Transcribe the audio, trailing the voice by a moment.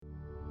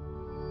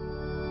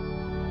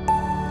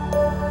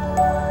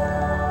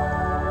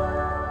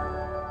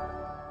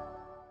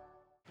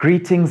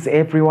Greetings,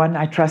 everyone.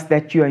 I trust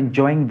that you're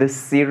enjoying this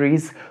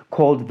series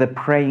called The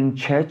Praying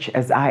Church,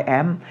 as I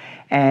am.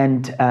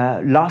 And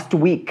last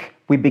week,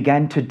 we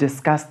began to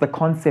discuss the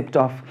concept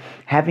of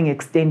having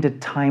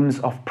extended times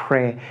of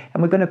prayer.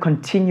 And we're going to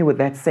continue with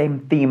that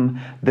same theme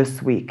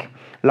this week.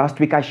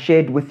 Last week, I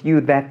shared with you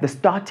that the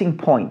starting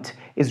point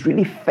is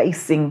really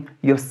facing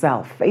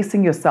yourself.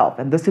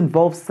 And this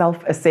involves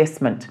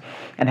self-assessment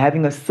and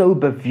having a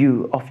sober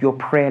view of your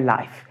prayer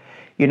life.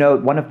 You know,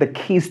 one of the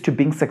keys to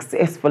being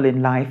successful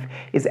in life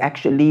is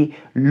actually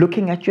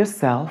looking at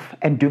yourself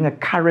and doing a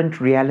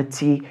current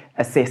reality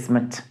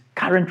assessment.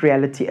 I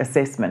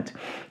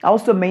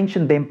also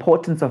mentioned the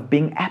importance of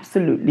being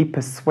absolutely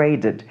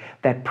persuaded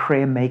that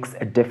prayer makes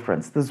a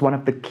difference. This is one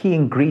of the key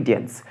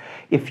ingredients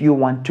if you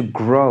want to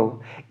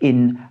grow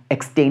in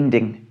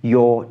extending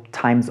your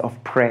times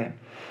of prayer.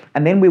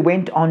 And then we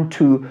went on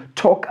to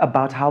talk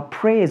about how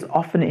prayer is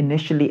often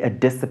initially a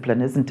discipline,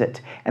 isn't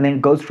it? And then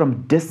it goes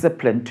from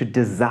discipline to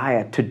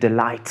desire to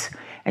delight.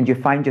 And you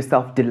find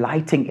yourself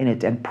delighting in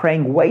it and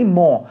praying way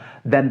more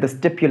than the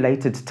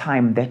stipulated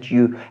time that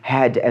you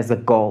had as a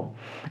goal.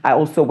 I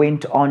also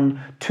went on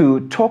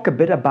to talk a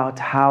bit about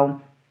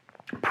how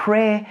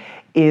prayer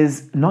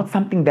is not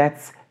something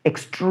that's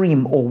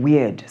extreme or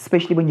weird,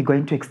 especially when you go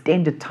into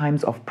extended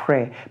times of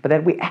prayer, but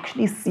that we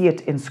actually see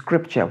it in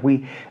Scripture.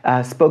 We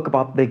spoke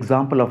about the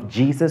example of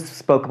Jesus,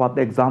 spoke about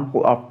the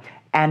example of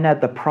Anna,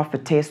 the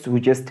prophetess, who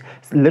just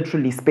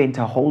literally spent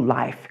her whole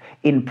life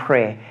in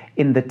prayer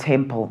in the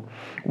temple.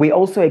 We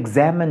also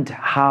examined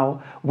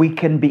how we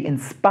can be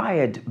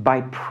inspired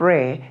by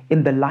prayer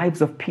in the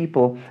lives of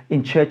people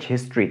in church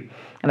history.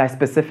 And I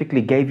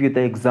specifically gave you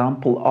the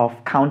example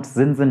of Count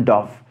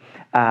Zinzendorf,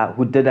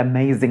 who did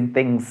amazing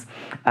things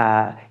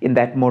in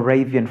that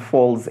Moravian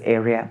Falls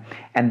area.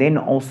 And then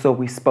also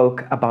we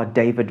spoke about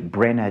David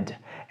Brainerd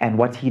and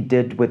what he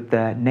did with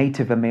the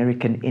Native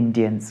American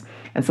Indians.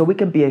 And so we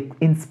can be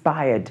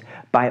inspired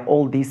by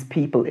all these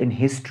people in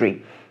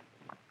history.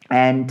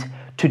 And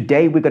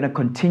today we're going to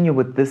continue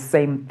with this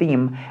same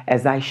theme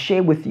as I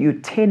share with you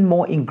 10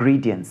 more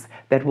ingredients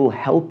that will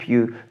help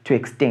you to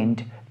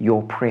extend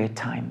your prayer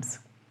times.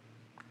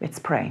 Let's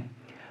pray.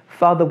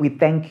 Father, we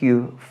thank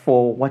you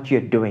for what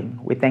you're doing.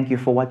 We thank you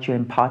for what you're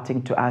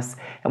imparting to us.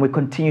 And we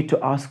continue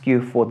to ask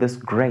you for this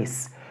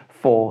grace,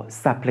 for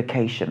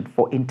supplication,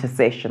 for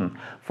intercession,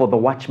 for the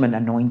watchman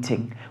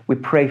anointing. We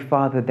pray,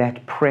 Father,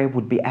 that prayer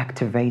would be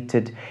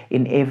activated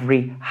in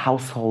every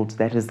household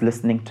that is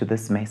listening to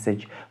this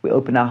message. We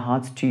open our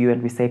hearts to you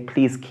and we say,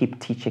 please keep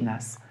teaching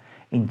us.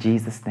 In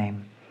Jesus'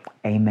 name,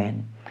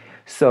 amen.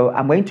 So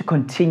I'm going to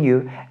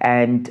continue,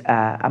 and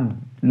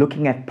I'm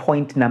looking at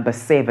point number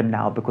 7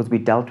 now because we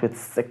dealt with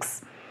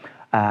 6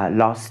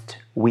 last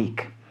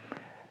week.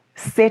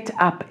 Set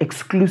up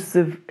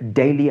exclusive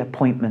daily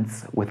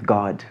appointments with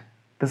God.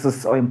 This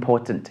is so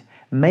important.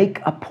 Make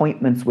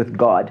appointments with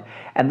God.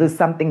 And this is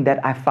something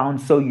that I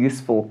found so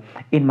useful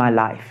in my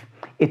life.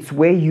 It's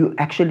where you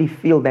actually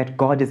feel that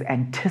God is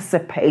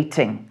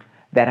anticipating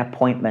that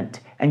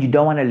appointment and you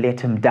don't want to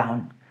let him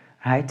down,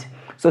 right?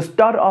 So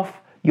start off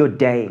your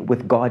day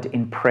with God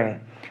in prayer.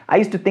 I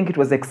used to think it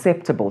was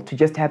acceptable to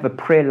just have a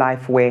prayer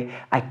life where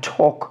I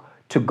talk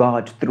to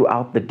God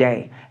throughout the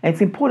day. And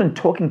it's important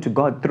talking to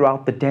God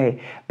throughout the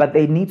day, but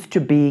there needs to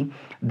be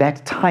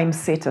that time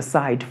set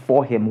aside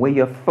for him where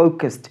you're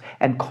focused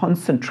and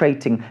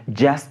concentrating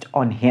just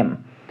on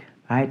him,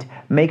 right?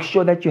 Make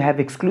sure that you have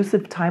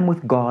exclusive time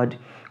with God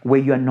where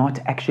you're not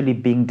actually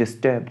being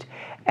disturbed.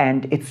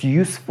 And it's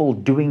useful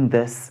doing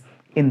this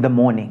in the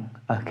morning,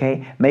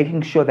 okay?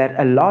 Making sure that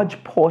a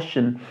large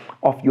portion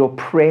of your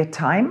prayer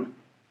time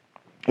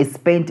is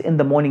spent in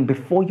the morning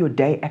before your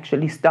day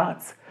actually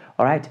starts.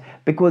 All right,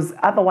 because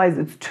otherwise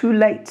it's too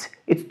late.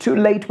 It's too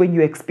late when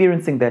you're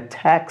experiencing the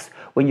attacks,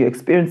 when you're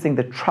experiencing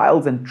the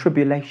trials and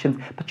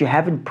tribulations, but you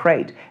haven't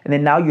prayed. And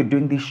then now you're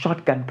doing these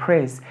shotgun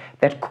prayers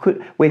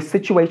where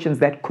situations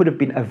that could have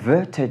been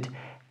averted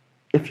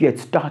if you had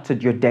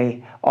started your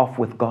day off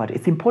with God.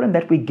 It's important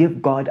that we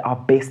give God our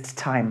best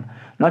time,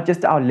 not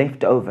just our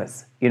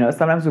leftovers. You know,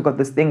 sometimes we've got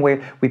this thing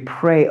where we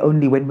pray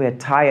only when we're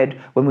tired,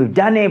 when we've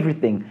done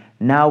everything.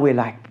 Now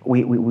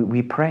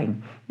we're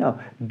praying. No,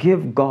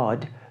 give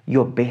God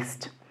your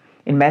best.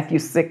 In Matthew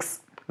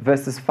 6,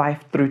 verses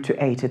 5 through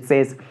to 8, it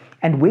says,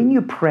 "And when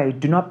you pray,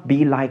 do not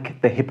be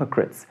like the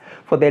hypocrites,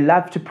 for they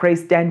love to pray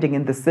standing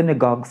in the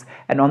synagogues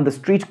and on the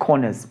street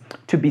corners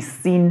to be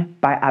seen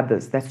by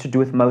others." That's to do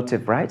with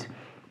motive, right?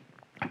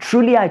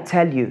 "Truly I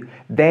tell you,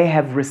 they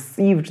have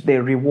received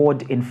their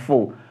reward in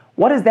full."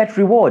 What is that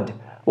reward?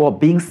 Well,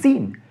 being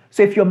seen.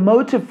 So if your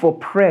motive for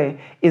prayer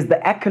is the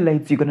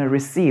accolades you're going to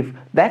receive,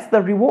 that's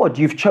the reward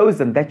you've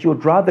chosen, that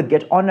you'd rather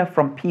get honor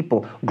from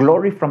people,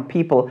 glory from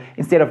people,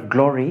 instead of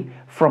glory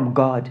from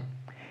God.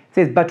 It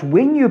says, "But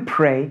when you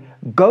pray,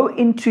 go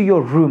into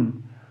your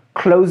room,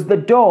 close the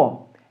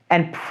door,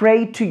 and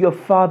pray to your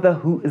Father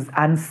who is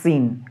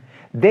unseen.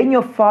 Then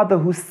your Father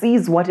who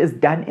sees what is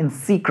done in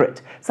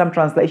secret," some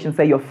translations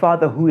say your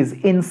Father who is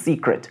in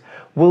secret,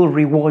 "will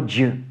reward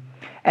you.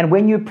 And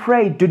when you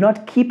pray, do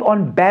not keep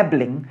on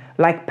babbling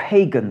like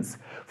pagans,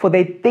 for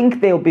they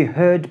think they'll be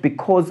heard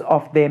because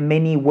of their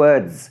many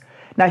words.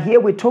 Now, here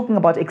we're talking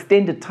about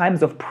extended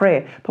times of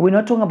prayer, but we're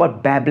not talking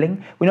about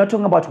babbling. We're not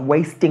talking about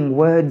wasting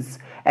words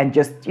and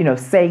just,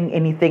 saying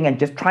anything and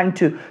just trying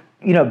to,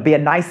 be a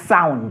nice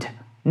sound.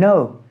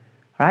 No,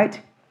 right?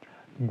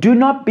 Do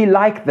not be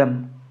like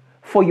them,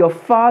 for your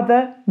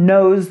Father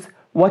knows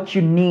what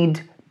you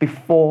need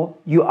before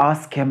you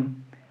ask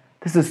Him.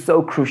 This is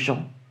so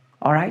crucial,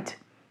 all right?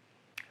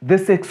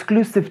 This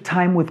exclusive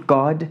time with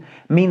God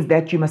means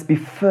that you must be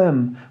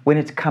firm when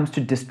it comes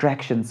to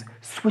distractions.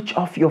 Switch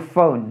off your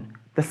phone.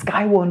 The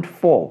sky won't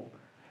fall.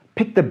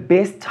 Pick the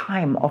best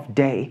time of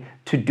day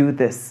to do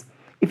this.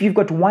 If you've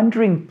got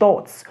wandering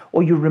thoughts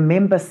or you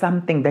remember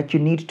something that you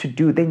need to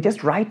do, then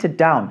just write it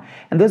down.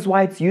 And this is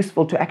why it's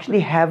useful to actually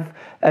have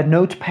a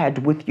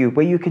notepad with you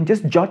where you can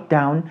just jot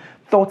down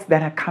thoughts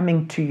that are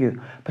coming to you.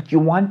 But you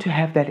want to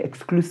have that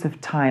exclusive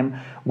time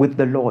with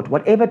the Lord.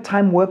 Whatever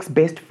time works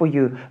best for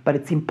you, but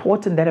it's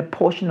important that a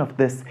portion of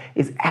this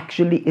is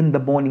actually in the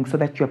morning so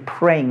that you're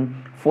praying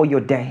for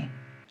your day.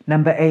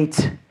 Number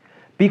 8,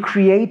 be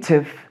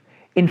creative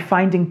in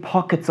finding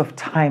pockets of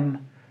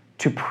time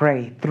to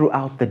pray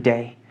throughout the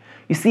day.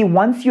 You see,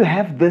 once you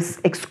have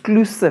this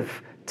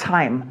exclusive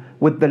time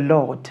with the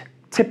Lord,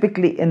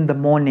 typically in the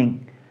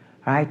morning,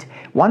 right?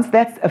 Once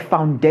that's a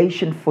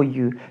foundation for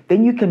you,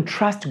 then you can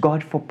trust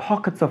God for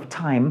pockets of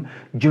time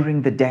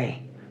during the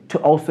day to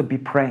also be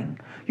praying.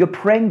 Your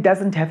praying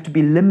doesn't have to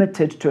be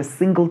limited to a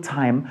single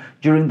time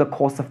during the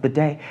course of the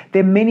day.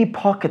 There are many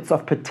pockets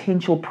of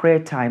potential prayer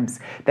times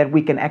that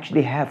we can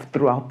actually have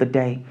throughout the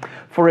day.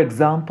 For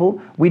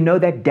example, we know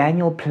that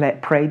Daniel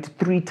prayed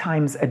 3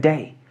 times a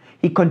day.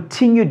 He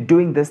continued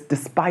doing this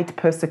despite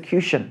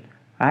persecution.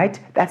 Right?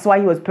 That's why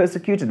he was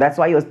persecuted. That's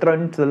why he was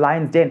thrown into the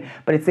lion's den.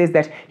 But it says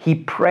that he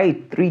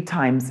prayed 3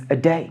 times a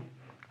day.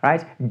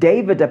 Right?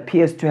 David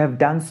appears to have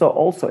done so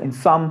also in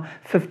Psalm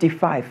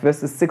 55,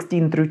 verses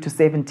 16 through to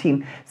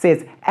 17.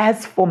 Says,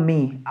 "As for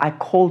me, I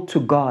call to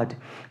God,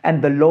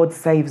 and the Lord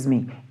saves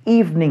me.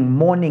 Evening,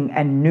 morning,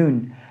 and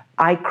noon,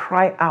 I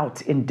cry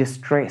out in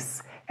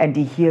distress, and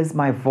He hears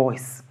my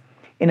voice."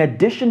 In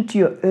addition to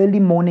your early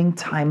morning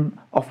time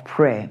of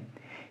prayer,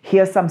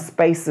 here are some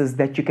spaces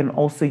that you can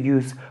also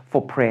use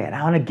for prayer. And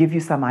I want to give you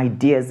some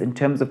ideas in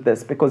terms of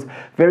this, because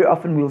very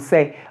often we'll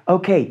say,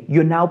 okay,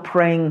 you're now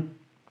praying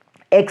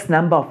X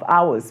number of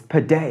hours per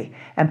day.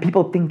 And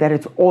people think that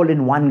it's all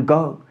in one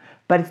go.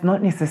 But it's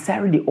not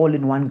necessarily all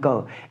in one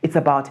go. It's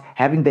about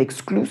having the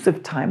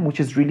exclusive time, which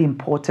is really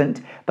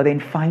important, but then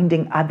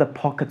finding other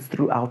pockets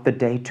throughout the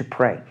day to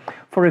pray.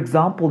 For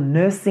example,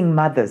 nursing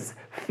mothers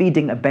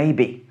feeding a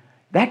baby.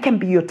 That can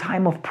be your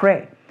time of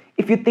prayer.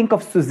 If you think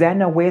of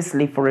Susanna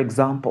Wesley, for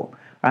example,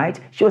 right?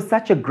 She was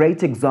such a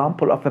great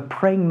example of a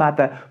praying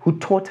mother who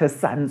taught her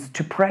sons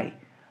to pray,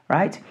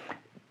 right?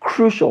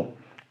 Crucial.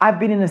 I've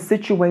been in a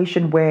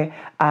situation where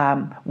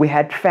we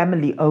had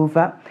family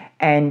over,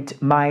 and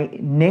my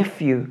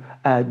nephew,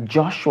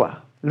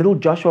 little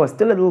Joshua was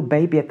still a little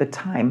baby at the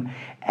time,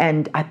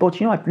 and I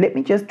thought, let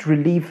me just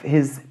relieve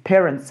his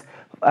parents,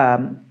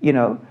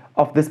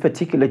 of this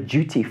particular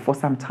duty for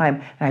some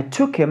time. And I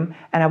took him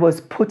and I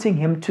was putting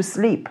him to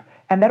sleep.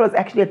 And that was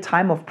actually a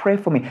time of prayer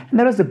for me. And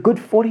that was a good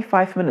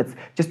 45 minutes,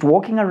 just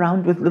walking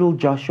around with little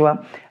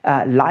Joshua,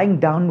 lying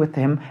down with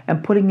him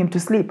and putting him to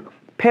sleep.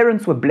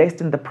 Parents were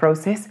blessed in the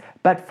process,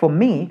 but for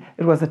me,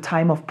 it was a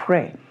time of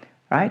prayer,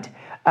 right?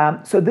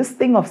 So this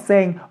thing of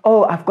saying,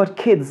 oh, I've got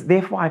kids,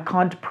 therefore I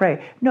can't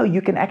pray. No,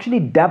 you can actually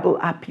double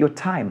up your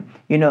time.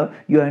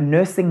 You're a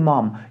nursing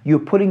mom, you're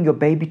putting your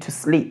baby to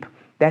sleep.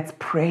 That's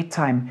prayer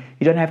time.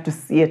 You don't have to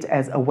see it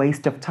as a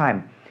waste of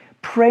time.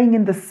 Praying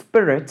in the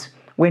Spirit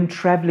when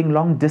traveling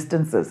long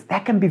distances,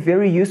 that can be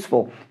very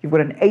useful. You've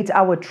got an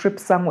 8-hour trip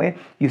somewhere,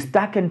 you're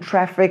stuck in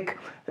traffic,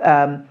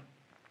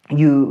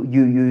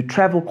 you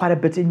travel quite a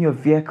bit in your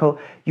vehicle,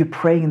 you're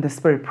praying in the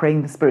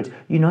Spirit.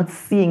 You're not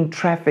seeing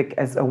traffic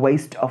as a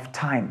waste of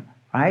time,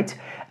 right?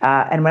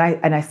 And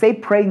when I say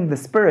praying in the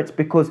Spirit,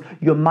 because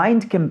your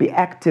mind can be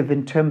active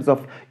in terms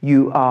of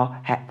you are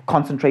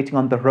concentrating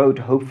on the road,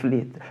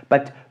 hopefully,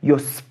 but your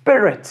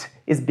spirit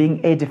is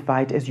being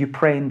edified as you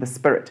pray in the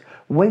Spirit.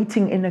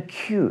 Waiting in a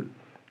queue.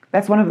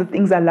 That's one of the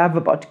things I love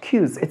about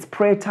queues. It's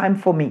prayer time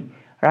for me,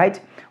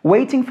 right?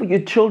 Waiting for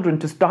your children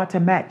to start a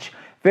match.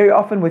 Very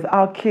often with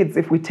our kids,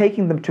 if we're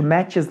taking them to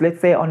matches,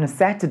 let's say on a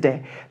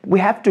Saturday, we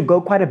have to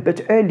go quite a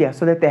bit earlier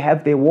so that they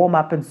have their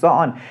warm-up and so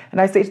on. And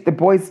I say to the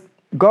boys,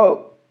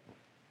 go.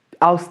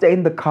 I'll stay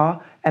in the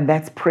car, and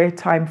that's prayer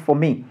time for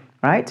me,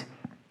 right?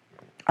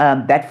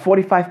 That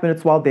 45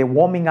 minutes while they're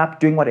warming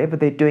up, doing whatever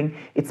they're doing,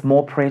 it's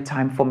more prayer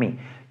time for me.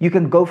 You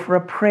can go for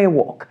a prayer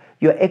walk.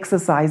 You're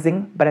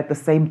exercising, but at the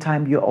same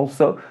time, you're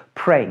also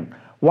praying.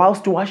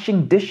 Whilst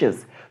washing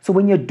dishes. So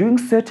when you're doing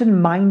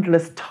certain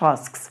mindless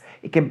tasks,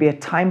 it can be a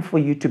time for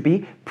you to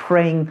be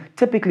praying,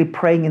 typically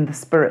praying in the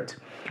Spirit.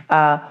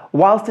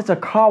 Whilst at a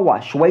car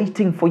wash,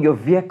 waiting for your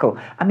vehicle.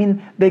 I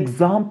mean, the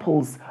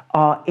examples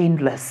are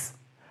endless.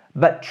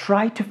 but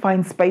try to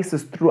find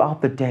spaces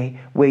throughout the day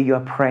where you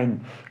are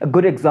praying. A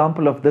good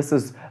example of this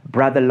is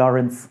Brother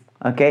Lawrence.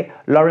 Okay,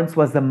 Lawrence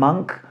was a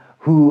monk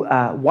who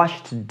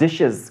washed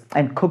dishes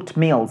and cooked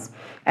meals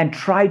and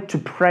tried to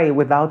pray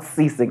without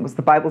ceasing. Because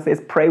the Bible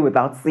says pray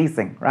without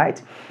ceasing,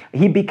 right?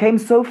 He became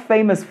so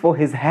famous for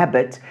his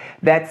habit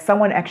that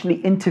someone actually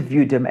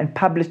interviewed him and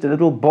published a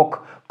little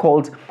book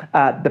called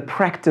The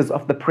Practice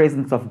of the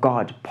Presence of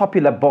God.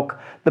 Popular book.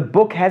 The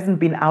book hasn't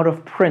been out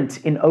of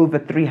print in over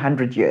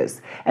 300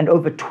 years, and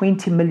over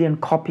 20 million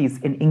copies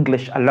in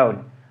English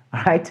alone,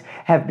 right,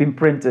 have been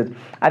printed.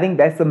 I think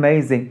that's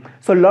amazing.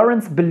 So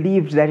Lawrence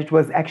believed that it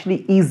was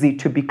actually easy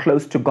to be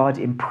close to God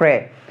in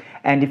prayer,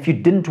 and if you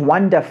didn't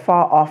wander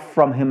far off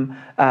from him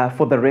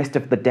for the rest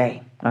of the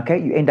day,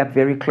 okay, you end up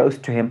very close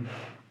to him.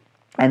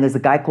 And there's a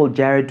guy called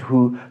Jared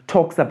who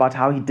talks about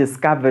how he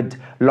discovered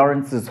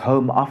Lawrence's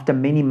home after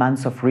many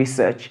months of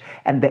research,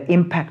 and the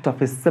impact of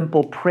his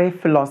simple prayer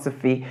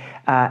philosophy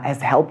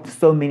has helped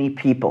so many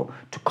people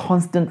to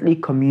constantly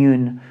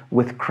commune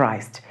with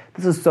Christ.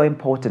 This is so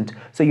important.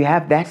 So you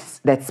have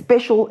that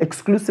special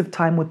exclusive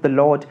time with the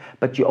Lord,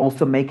 but you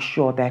also make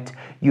sure that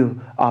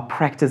you are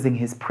practicing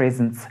his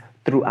presence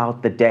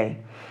throughout the day.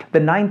 The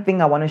ninth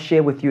thing I want to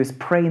share with you is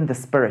pray in the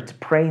Spirit.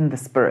 Pray in the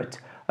Spirit.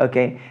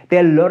 Okay,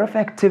 there are a lot of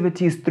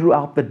activities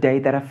throughout the day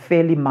that are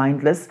fairly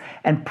mindless,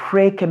 and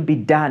prayer can be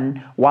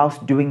done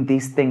whilst doing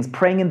these things.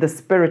 Praying in the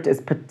Spirit is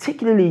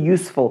particularly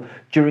useful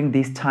during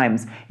these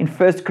times. In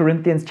 1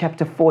 Corinthians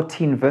chapter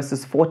 14,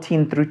 verses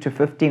 14 through to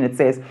 15, it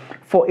says,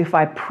 "For if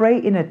I pray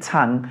in a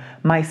tongue,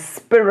 my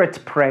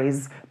spirit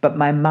prays, but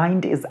my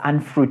mind is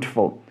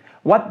unfruitful.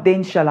 What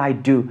then shall I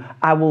do?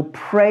 I will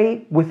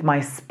pray with my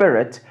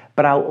spirit,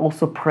 but I'll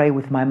also pray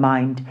with my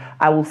mind.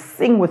 I will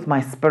sing with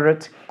my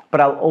spirit, but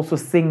I'll also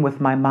sing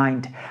with my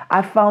mind."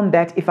 I found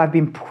that if I've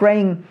been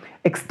praying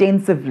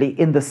extensively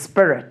in the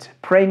Spirit,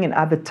 praying in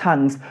other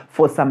tongues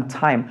for some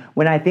time,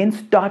 when I then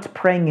start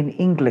praying in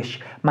English,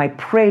 my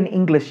prayer in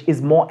English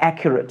is more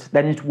accurate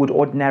than it would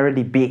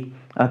ordinarily be,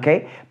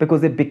 okay?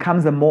 Because it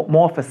becomes a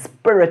more of a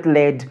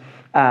Spirit-led,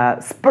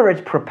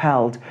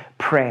 Spirit-propelled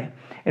prayer.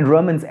 In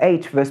Romans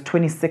 8, verse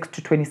 26 to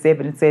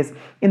 27, it says,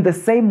 "In the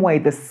same way,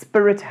 the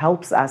Spirit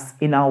helps us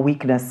in our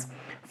weakness.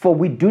 For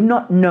we do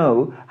not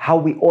know how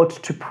we ought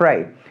to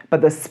pray,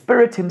 but the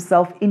Spirit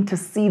himself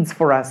intercedes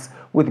for us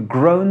with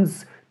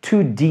groans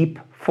too deep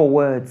for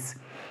words.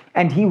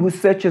 And he who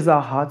searches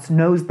our hearts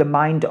knows the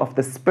mind of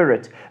the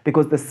Spirit,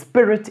 because the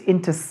Spirit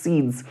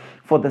intercedes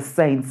for the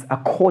saints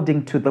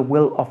according to the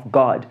will of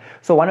God."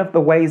 So one of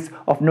the ways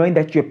of knowing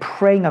that you're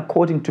praying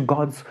according to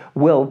God's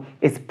will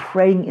is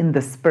praying in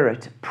the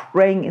Spirit,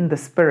 praying in the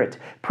Spirit,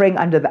 praying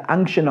under the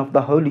unction of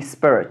the Holy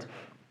Spirit.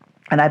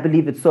 And I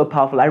believe it's so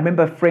powerful. I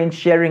remember a friend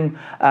sharing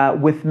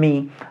with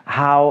me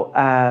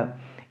how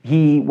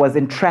he was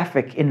in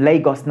traffic in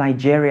Lagos,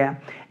 Nigeria.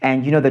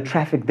 And you know, the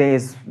traffic there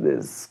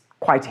is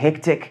quite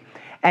hectic.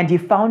 And he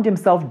found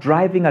himself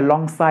driving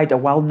alongside a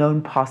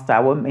well-known pastor. I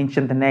won't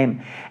mention the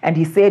name. And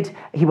he said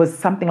he was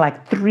something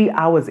like 3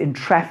 hours in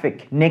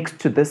traffic next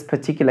to this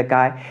particular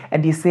guy.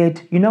 And he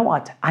said, "You know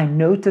what? I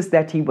noticed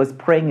that he was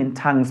praying in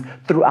tongues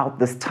throughout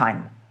this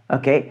time."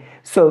 Okay,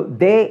 so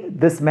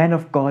this man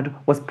of God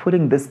was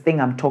putting this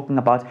thing I'm talking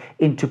about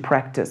into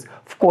practice.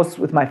 Of course,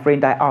 with my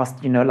friend, I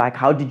asked,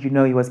 how did you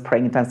know he was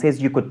praying in tongues? He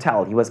says, you could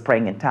tell he was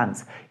praying in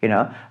tongues.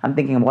 I'm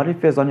thinking, what if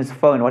he was on his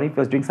phone? What if he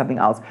was doing something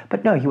else?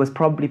 But no, he was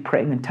probably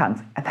praying in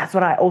tongues. And that's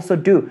what I also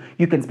do.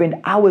 You can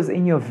spend hours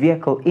in your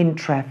vehicle in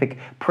traffic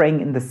praying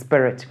in the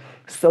Spirit.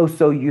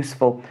 So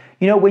useful.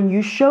 When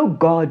you show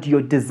God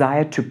your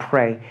desire to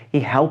pray, he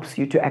helps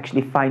you to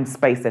actually find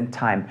space and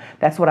time.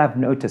 That's what I've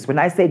noticed. When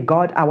I say,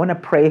 God, I want to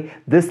pray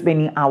this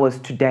many hours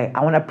today,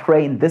 I want to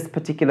pray in this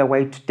particular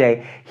way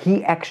today,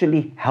 he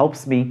actually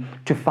helps me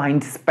to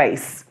find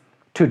space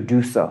to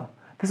do so.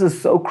 This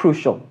is so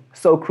crucial,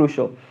 so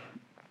crucial.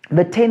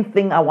 The 10th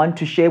thing I want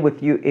to share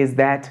with you is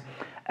that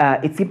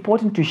it's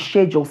important to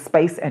schedule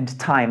space and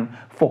time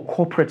for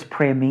corporate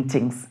prayer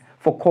meetings.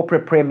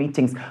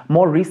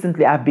 More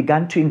recently, I've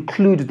begun to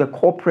include the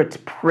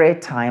corporate prayer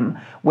time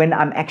when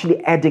I'm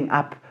actually adding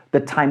up the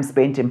time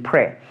spent in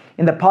prayer.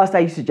 In the past, I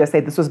used to just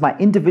say this was my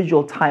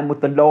individual time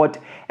with the Lord,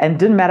 and it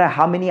didn't matter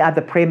how many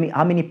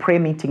prayer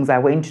meetings I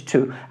went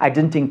to, I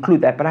didn't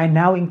include that. But I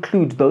now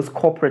include those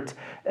corporate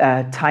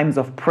times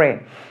of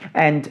prayer.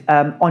 And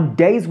on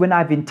days when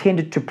I've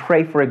intended to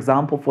pray, for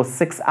example, for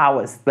 6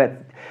 hours,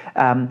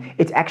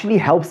 it actually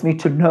helps me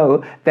to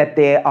know that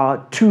there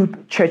are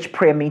 2 church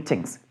prayer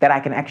meetings that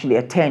I can actually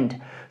attend.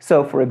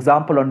 So, for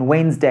example, on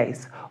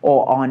Wednesdays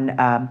or on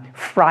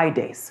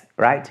Fridays,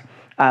 right?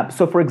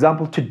 So, for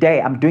example,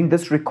 today I'm doing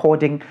this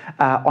recording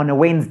on a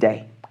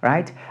Wednesday,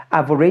 right?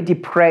 I've already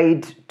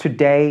prayed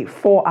today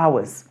 4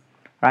 hours,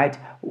 right?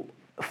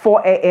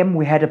 4 a.m.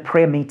 we had a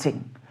prayer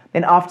meeting.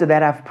 Then after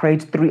that, I've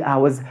prayed 3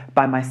 hours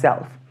by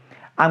myself.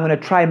 I'm going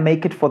to try and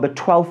make it for the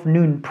 12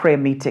 noon prayer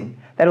meeting.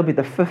 That'll be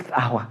the 5th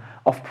hour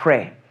of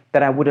prayer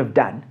that I would have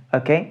done,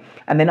 okay?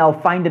 And then I'll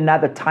find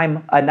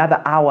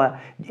another hour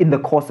in the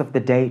course of the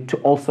day to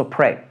also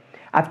pray.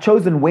 I've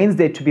chosen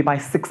Wednesday to be my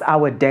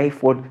 6-hour day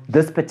for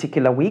this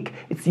particular week.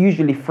 It's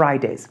usually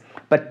Fridays.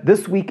 But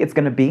this week it's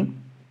going to be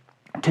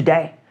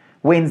today,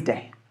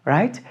 Wednesday,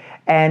 right?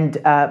 And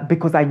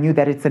because I knew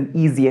that it's an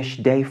easy-ish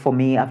day for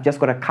me, I've just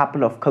got a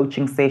couple of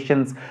coaching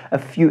sessions, a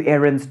few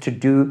errands to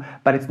do,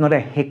 but it's not a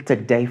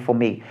hectic day for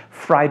me.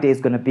 Friday is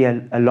going to be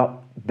a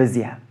lot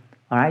busier.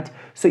 All right.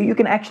 So you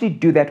can actually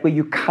do that where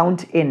you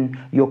count in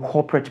your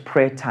corporate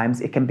prayer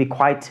times. It can be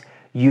quite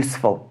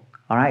useful.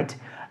 All right.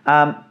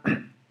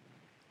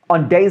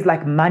 On days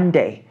like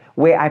Monday,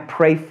 where I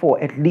pray for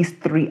at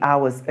least 3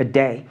 hours a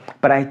day,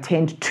 but I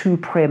attend 2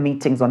 prayer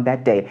meetings on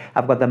that day.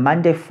 I've got the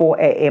Monday 4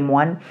 a.m.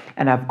 one,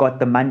 and I've got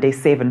the Monday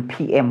 7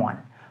 p.m. one.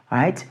 All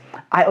right.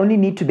 I only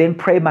need to then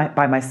pray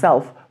by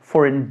myself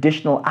for an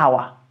additional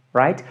hour,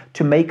 right,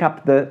 to make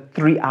up the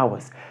 3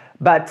 hours.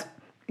 But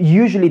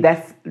usually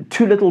that's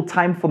too little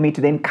time for me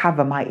to then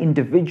cover my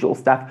individual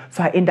stuff.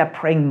 So I end up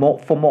praying for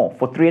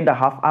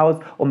 3.5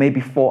 hours or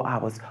maybe 4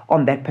 hours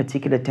on that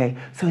particular day.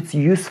 So it's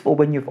useful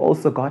when you've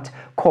also got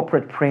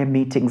corporate prayer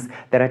meetings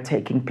that are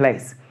taking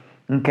place.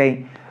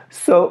 Okay.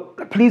 So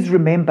please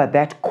remember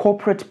that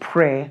corporate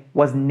prayer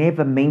was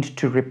never meant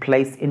to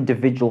replace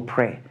individual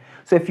prayer.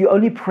 So if you're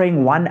only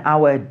praying 1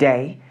 hour a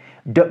day,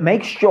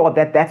 make sure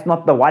that that's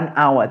not the 1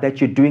 hour that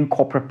you're doing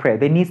corporate prayer.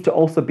 There needs to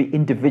also be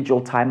individual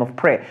time of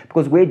prayer,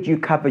 because where do you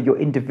cover your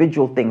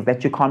individual things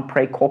that you can't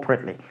pray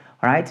corporately?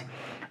 All right.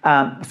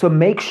 So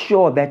make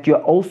sure that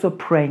you're also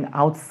praying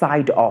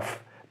outside of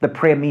the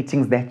prayer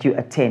meetings that you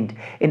attend.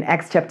 In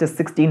Acts chapter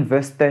 16,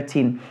 verse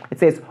 13, it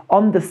says,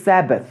 on the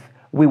Sabbath,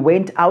 we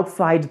went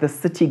outside the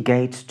city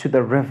gate to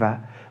the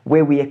river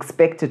where we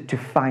expected to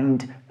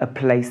find a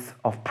place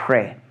of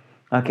prayer.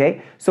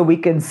 Okay, so we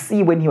can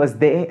see when he was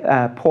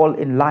there, Paul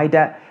in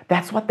Lydda,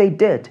 that's what they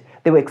did.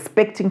 They were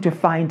expecting to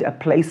find a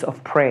place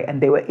of prayer, and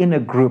they were in a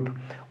group.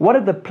 What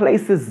are the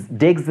places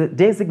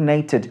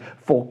designated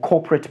for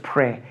corporate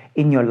prayer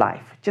in your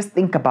life? Just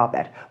think about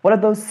that. What are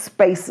those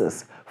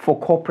spaces for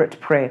corporate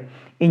prayer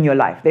in your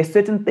life? There's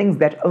certain things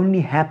that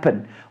only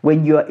happen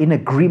when you're in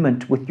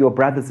agreement with your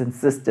brothers and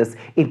sisters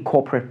in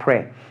corporate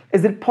prayer.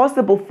 Is it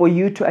possible for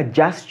you to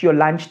adjust your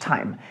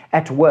lunchtime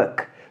at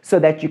work so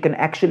that you can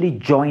actually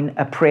join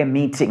a prayer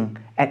meeting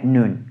at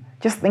noon?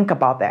 Just think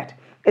about that.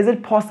 Is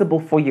it possible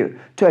for you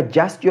to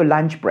adjust your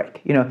lunch break?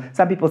 You know,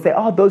 some people say,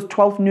 oh, those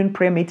 12 noon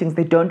prayer meetings,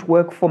 they don't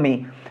work for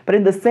me. But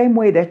in the same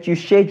way that you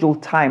schedule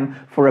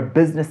time for a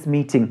business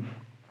meeting,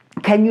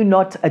 can you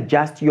not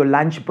adjust your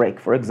lunch break,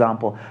 for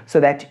example,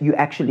 so that you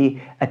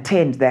actually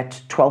attend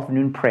that 12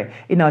 noon prayer?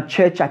 In our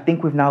church, I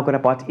think we've now got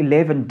about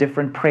 11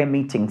 different prayer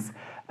meetings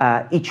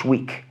each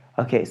week.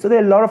 Okay, so there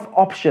are a lot of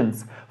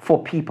options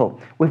for people.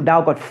 We've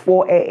now got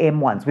 4 a.m.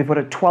 ones. We've got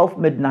a 12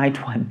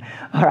 midnight one.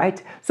 All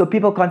right. So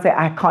people can't say,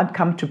 I can't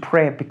come to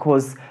prayer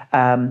because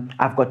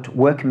I've got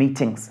work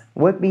meetings.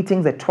 Work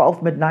meetings at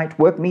 12 midnight,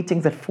 work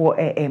meetings at 4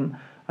 a.m.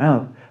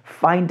 No,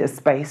 find a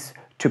space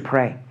to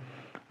pray.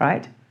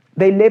 Right.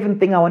 The 11th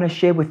thing I want to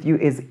share with you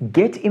is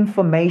get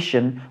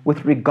information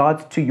with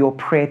regards to your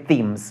prayer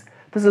themes.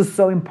 This is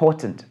so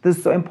important. This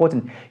is so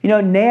important. You know,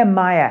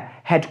 Nehemiah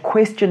had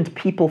questioned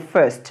people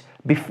first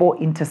before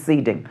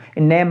interceding.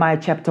 In Nehemiah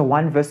chapter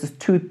 1, verses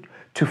 2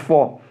 to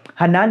 4,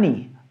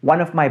 Hanani,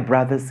 one of my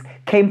brothers,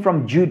 came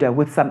from Judah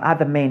with some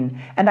other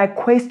men, and I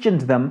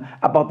questioned them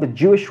about the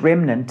Jewish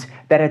remnant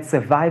that had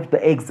survived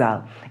the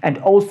exile, and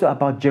also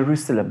about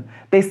Jerusalem.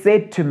 They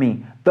said to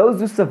me, those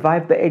who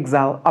survived the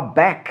exile are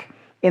back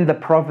in the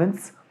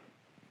province,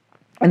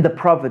 and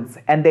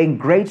they're in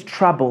great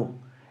trouble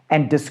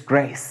and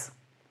disgrace.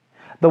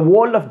 The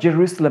wall of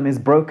Jerusalem is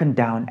broken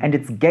down, and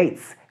its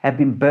gates have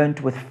been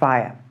burnt with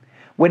fire.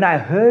 When I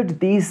heard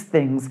these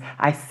things,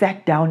 I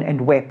sat down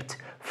and wept.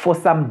 For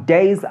some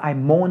days I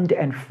mourned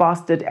and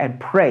fasted and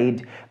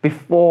prayed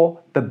before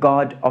the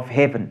God of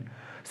heaven.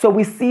 So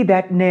we see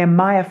that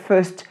Nehemiah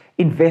first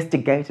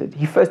investigated.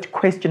 He first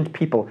questioned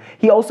people.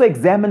 He also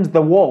examined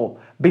the wall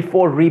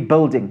before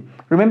rebuilding.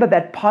 Remember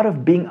that part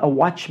of being a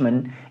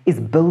watchman is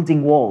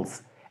building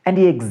walls. And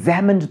he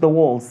examined the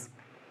walls.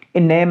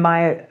 In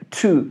Nehemiah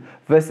 2,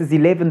 verses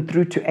 11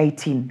 through to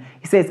 18,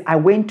 he says, I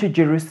went to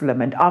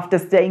Jerusalem, and after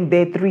staying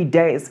there 3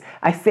 days,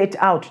 I set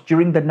out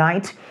during the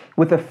night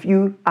with a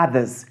few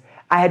others.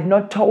 I had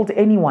not told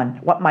anyone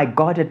what my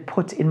God had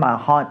put in my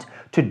heart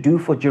to do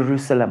for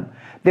Jerusalem.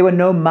 There were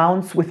no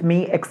mounts with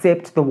me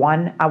except the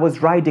one I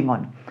was riding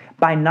on.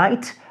 By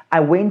night,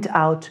 I went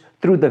out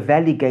through the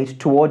valley gate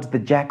towards the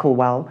jackal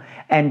well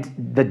and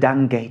the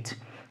dung gate,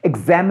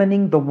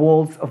 examining the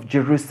walls of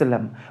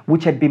Jerusalem,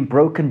 which had been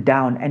broken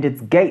down, and its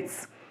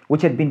gates,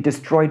 which had been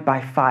destroyed by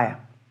fire.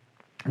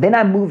 Then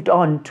I moved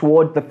on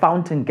toward the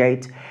fountain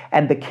gate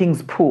and the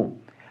king's pool,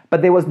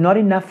 but there was not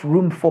enough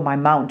room for my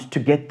mount to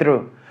get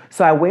through.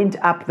 So I went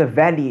up the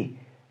valley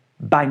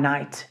by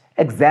night,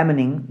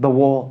 examining the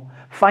wall.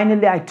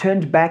 Finally, I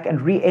turned back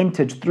and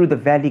re-entered through the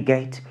valley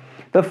gate.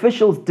 The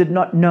officials did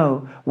not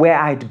know where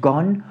I had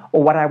gone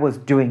or what I was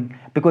doing,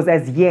 because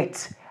as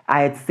yet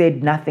I had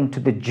said nothing to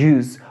the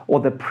Jews or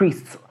the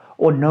priests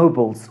or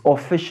nobles or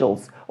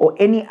officials or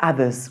any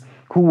others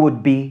who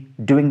would be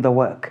doing the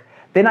work.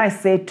 Then I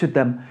said to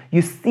them,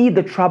 you see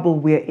the trouble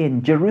we're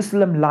in.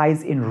 Jerusalem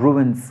lies in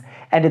ruins,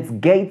 and its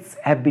gates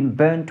have been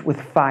burnt with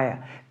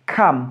fire.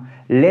 Come,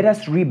 let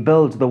us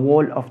rebuild the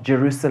wall of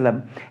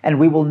Jerusalem, and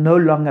we will no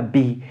longer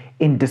be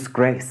in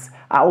disgrace.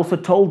 I also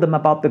told them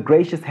about the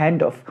gracious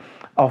hand of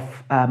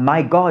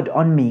my God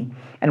on me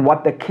and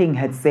what the king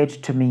had said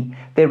to me.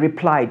 They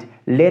replied,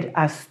 let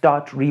us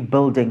start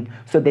rebuilding.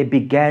 So they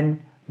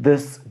began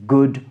this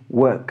good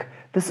work.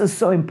 This is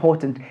so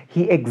important.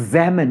 He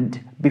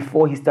examined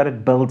before he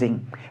started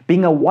building.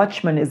 Being a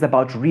watchman is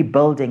about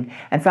rebuilding.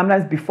 And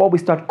sometimes before we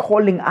start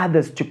calling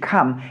others to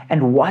come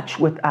and watch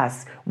with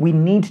us, we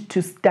need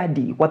to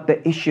study what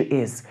the issue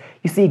is.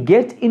 You see,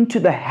 get into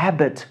the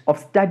habit of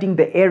studying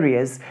the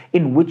areas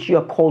in which you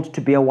are called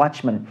to be a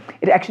watchman.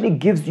 It actually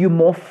gives you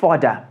more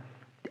fodder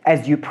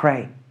as you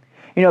pray.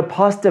 You know,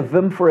 Pastor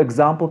Vim, for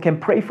example, can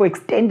pray for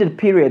extended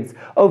periods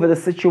over the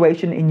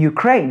situation in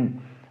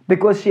Ukraine,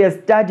 because she has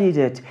studied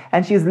it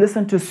and she's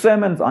listened to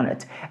sermons on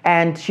it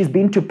and she's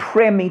been to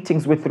prayer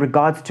meetings with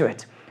regards to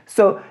it.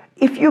 So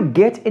if you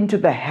get into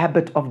the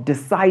habit of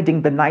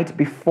deciding the night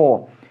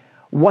before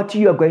what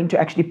you are going to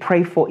actually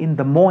pray for in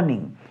the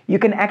morning, you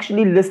can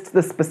actually list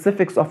the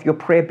specifics of your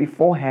prayer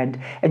beforehand,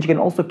 and you can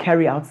also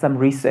carry out some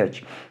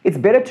research. It's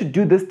better to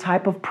do this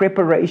type of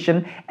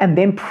preparation and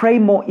then pray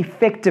more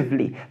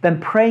effectively than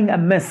praying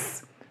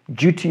amiss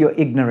due to your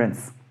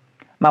ignorance.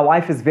 My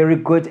wife is very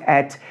good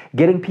at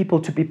getting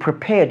people to be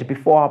prepared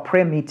before our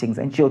prayer meetings.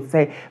 And she'll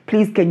say,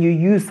 please, can you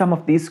use some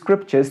of these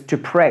scriptures to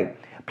pray?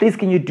 Please,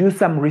 can you do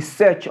some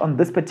research on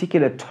this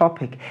particular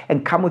topic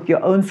and come with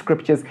your own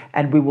scriptures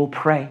and we will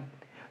pray.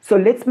 So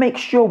let's make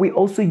sure we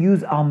also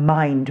use our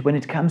mind when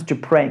it comes to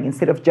praying,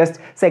 instead of just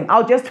saying,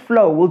 I'll just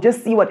flow, we'll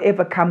just see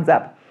whatever comes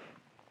up.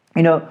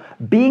 You know,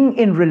 being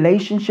in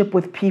relationship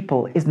with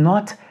people is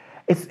not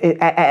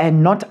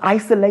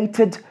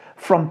isolated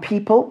from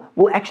people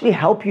will actually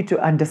help you to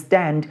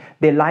understand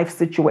their life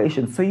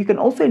situation. So you can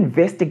also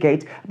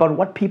investigate about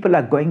what people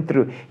are going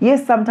through.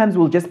 Yes, sometimes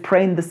we'll just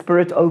pray in the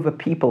spirit over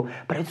people,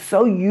 but it's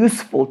so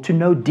useful to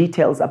know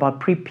details about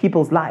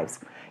people's lives.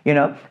 You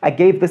know, I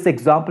gave this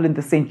example in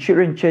the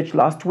Centurion Church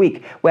last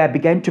week where I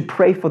began to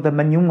pray for the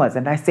Manyungas,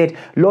 and I said,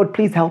 Lord,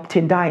 please help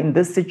Tendai in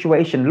this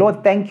situation.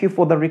 Lord, thank you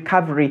for the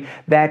recovery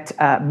that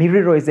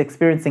Miriro is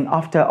experiencing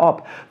after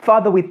op.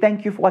 Father, we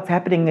thank you for what's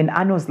happening in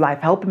Ano's life.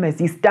 Help him as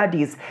he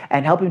studies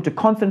and help him to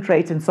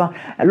concentrate and so on.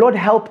 And Lord,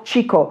 help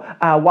Chico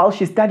while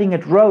she's studying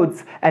at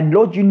Rhodes. And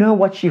Lord, you know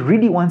what she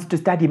really wants to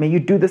study. May you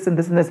do this and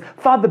this and this.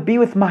 Father, be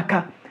with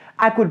Maka.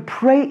 I could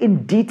pray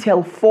in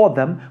detail for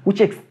them, which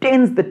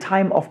extends the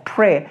time of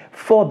prayer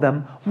for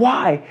them.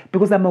 Why?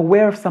 Because I'm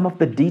aware of some of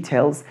the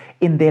details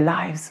in their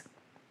lives.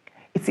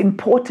 It's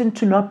important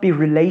to not be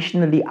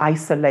relationally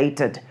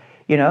isolated.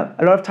 You know,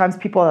 a lot of times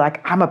people are like,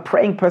 I'm a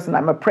praying person.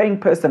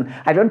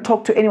 I don't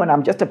talk to anyone.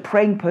 I'm just a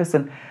praying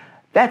person.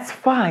 That's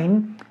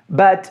fine.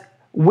 But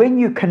when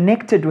you're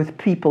connected with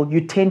people,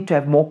 you tend to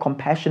have more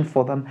compassion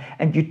for them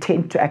and you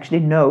tend to actually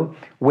know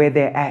where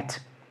they're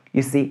at.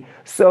 You see,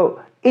 so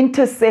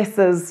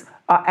intercessors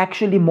are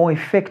actually more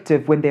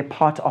effective when they're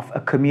part of a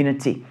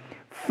community.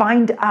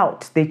 Find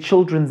out their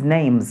children's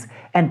names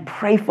and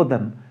pray for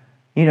them,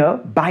 you know,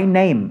 by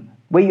name,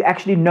 where you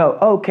actually know,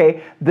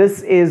 okay,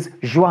 this is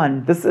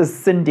Juan, this is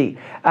Cindy.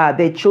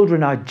 Their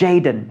children are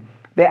Jaden.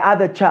 Their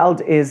other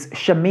child is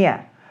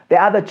Shamir.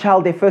 Their other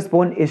child, their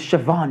firstborn, is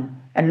Siobhan.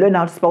 And learn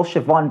how to spell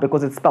Siobhan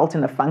because it's spelled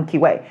in a funky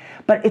way.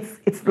 But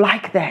it's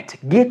like that.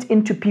 Get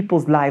into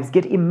people's lives.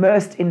 Get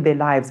immersed in their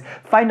lives.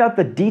 Find out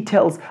the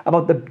details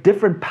about the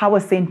different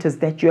power centers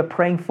that you're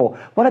praying for.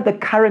 What are the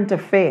current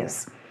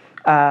affairs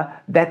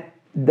that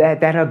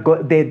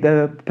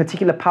the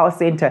particular power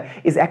center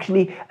is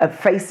actually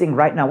facing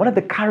right now? What are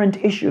the current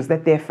issues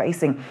that they're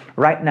facing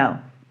right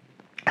now?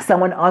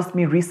 Someone asked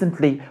me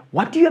recently,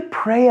 what do you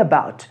pray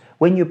about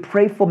when you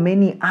pray for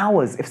many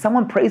hours? If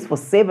someone prays for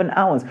 7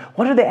 hours,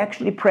 what do they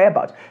actually pray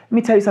about? Let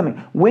me tell you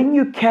something. When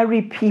you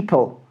carry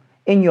people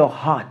in your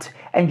heart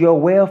and you're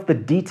aware of the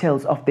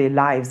details of their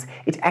lives,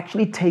 it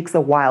actually takes a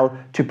while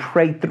to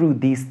pray through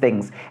these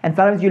things. And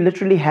sometimes you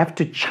literally have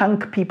to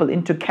chunk people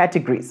into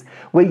categories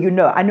where you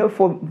know. I know,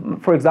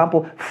 for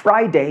example,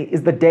 Friday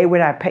is the day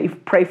when I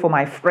pray for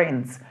my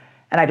friends.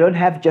 And I don't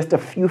have just a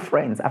few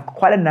friends. I've got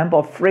quite a number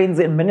of friends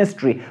in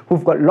ministry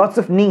who've got lots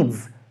of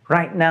needs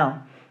right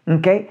now.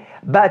 Okay?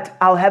 But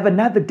I'll have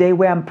another day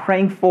where I'm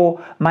praying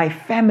for my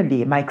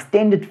family, my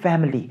extended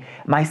family,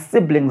 my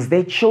siblings,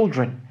 their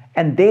children,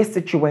 and their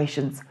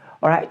situations.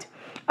 All right?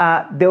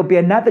 There'll be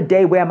another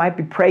day where I might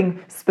be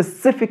praying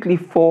specifically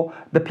for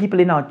the people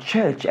in our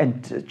church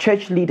and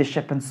church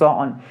leadership and so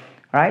on.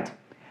 All right?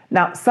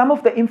 Now, some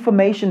of the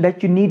information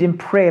that you need in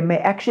prayer may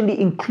actually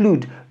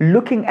include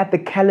looking at the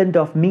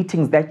calendar of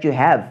meetings that you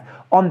have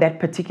on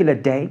that particular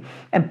day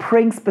and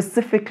praying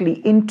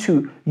specifically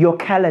into your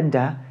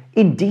calendar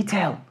in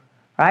detail,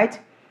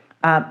 right?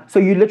 So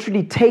you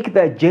literally take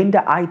the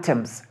agenda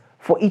items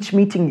for each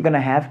meeting you're going to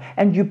have,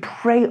 and you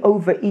pray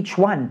over each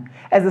one.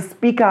 As a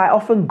speaker, I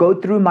often go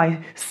through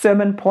my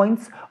sermon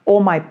points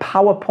or my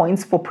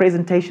PowerPoints for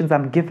presentations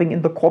I'm giving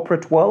in the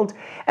corporate world,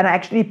 and I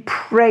actually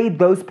pray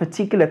those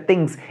particular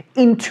things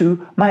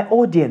into my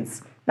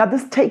audience. Now,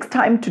 this takes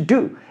time to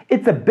do.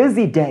 It's a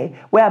busy day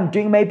where I'm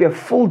doing maybe a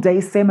full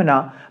day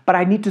seminar, but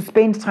I need to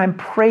spend time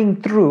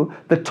praying through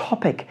the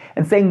topic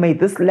and saying, may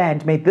this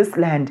land, may this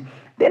land.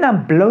 Then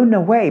I'm blown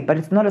away, but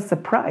it's not a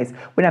surprise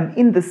when I'm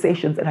in the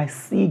sessions and I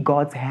see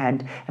God's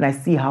hand and I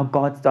see how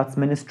God starts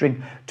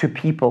ministering to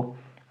people,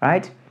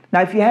 right?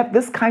 Now, if you have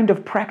this kind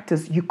of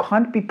practice, you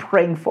can't be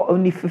praying for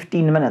only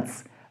 15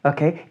 minutes,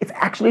 okay? It's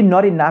actually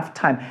not enough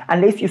time,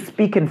 unless you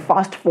speak and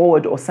fast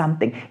forward or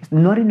something. It's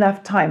not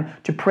enough time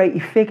to pray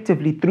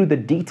effectively through the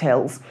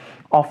details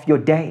of your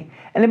day.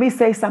 And let me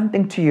say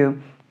something to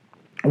you.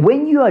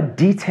 When you are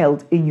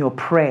detailed in your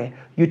prayer,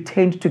 you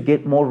tend to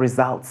get more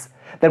results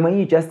than when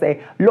you just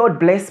say, Lord,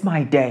 bless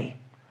my day.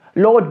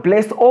 Lord,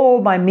 bless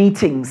all my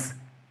meetings.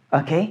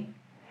 Okay?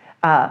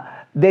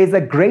 There's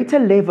a greater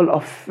level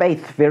of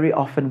faith very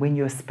often when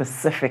you're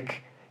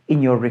specific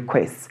in your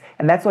requests.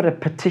 And that's what a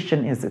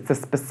petition is. It's a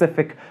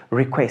specific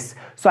request.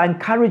 So I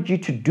encourage you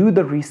to do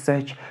the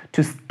research,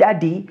 to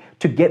study,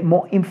 to get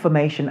more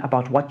information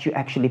about what you're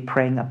actually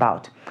praying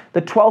about.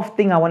 The 12th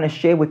thing I want to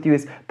share with you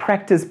is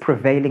practice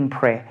prevailing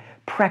prayer.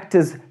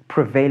 Practice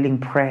prevailing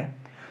prayer.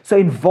 So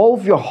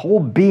involve your whole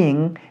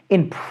being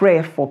in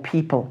prayer for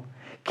people.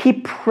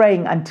 Keep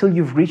praying until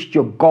you've reached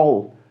your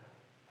goal,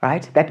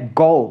 right? That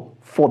goal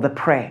for the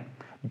prayer.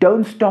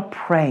 Don't stop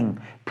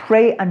praying.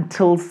 Pray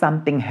until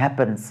something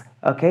happens,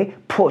 okay?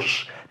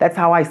 Push. That's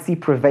how I see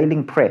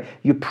prevailing prayer.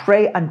 You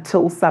pray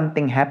until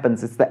something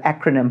happens. It's the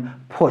acronym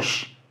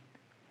PUSH.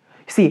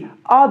 See,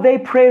 are there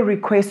prayer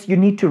requests you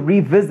need to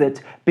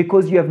revisit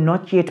because you have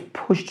not yet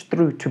pushed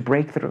through to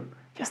breakthrough?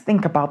 Just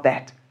think about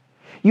that.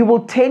 You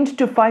will tend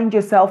to find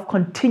yourself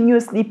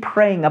continuously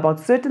praying about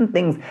certain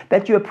things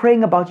that you were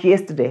praying about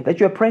yesterday, that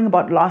you were praying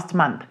about last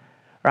month,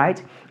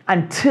 right?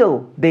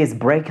 Until there's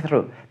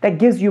breakthrough. That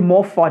gives you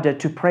more fodder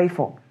to pray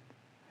for.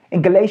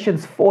 In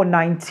Galatians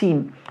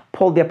 4:19,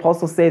 Paul the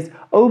Apostle says,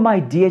 "Oh,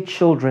 my dear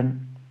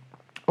children,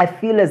 I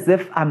feel as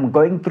if I'm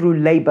going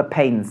through labor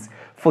pains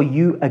for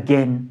you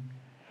again.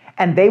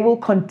 And they will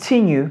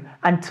continue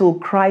until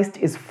Christ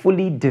is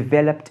fully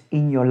developed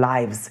in your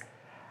lives."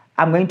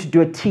 I'm going to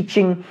do a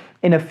teaching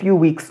in a few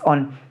weeks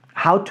on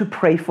how to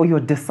pray for your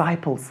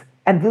disciples.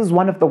 And this is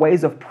one of the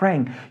ways of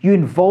praying. You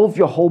involve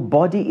your whole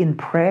body in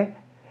prayer.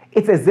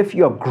 It's as if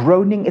you're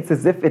groaning. It's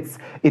as if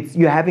it's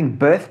you're having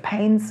birth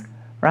pains,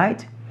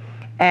 right?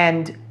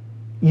 And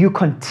you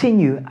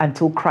continue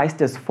until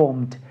Christ is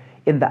formed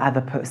in the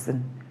other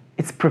person.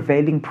 It's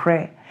prevailing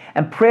prayer.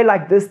 And prayer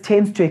like this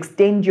tends to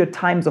extend your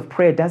times of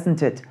prayer,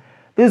 doesn't it?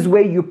 This is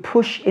where you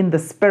push in the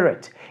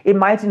Spirit. It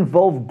might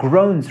involve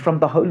groans from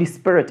the Holy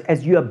Spirit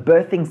as you are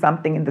birthing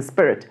something in the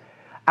Spirit.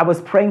 I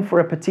was praying for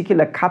a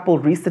particular couple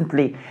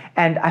recently,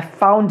 and I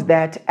found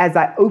that as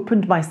I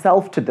opened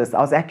myself to this, I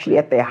was actually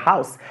at their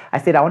house. I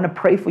said, I want to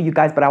pray for you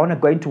guys, but I want to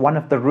go into one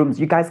of the rooms.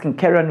 You guys can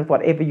carry on with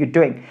whatever you're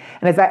doing.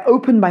 And as I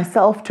opened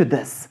myself to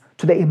this,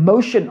 to the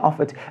emotion of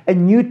it, a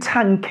new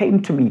tongue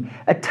came to me,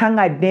 a tongue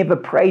I'd never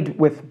prayed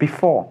with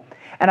before.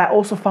 And I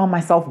also found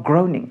myself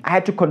groaning. I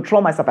had to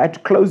control myself. I had to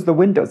close the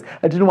windows.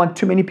 I didn't want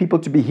too many people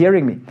to be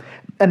hearing me.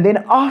 And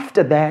then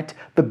after that,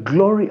 the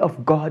glory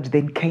of God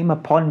then came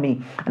upon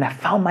me, and I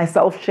found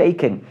myself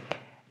shaking.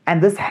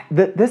 And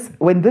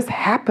when this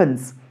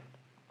happens,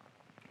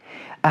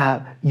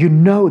 you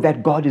know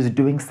that God is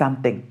doing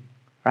something,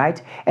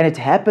 right? And it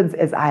happens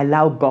as I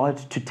allow God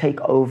to take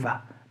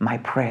over my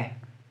prayer.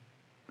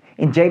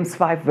 In James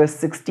 5 verse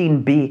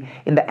 16b,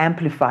 in the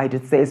Amplified,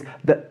 it says,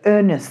 "The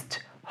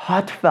earnest,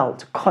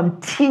 heartfelt,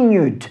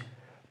 continued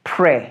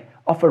prayer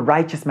of a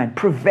righteous man,"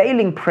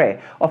 prevailing prayer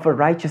of a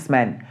righteous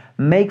man,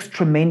 "makes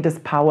tremendous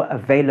power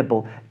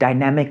available,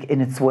 dynamic in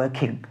its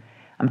working."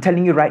 I'm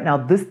telling you right now,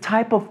 this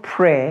type of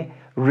prayer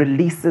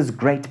releases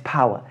great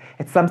power.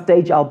 At some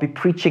stage, I'll be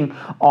preaching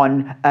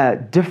on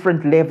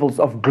different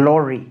levels of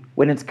glory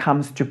when it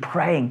comes to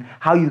praying,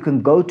 how you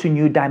can go to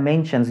new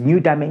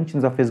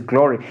dimensions of His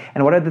glory,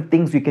 and what are the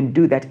things we can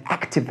do that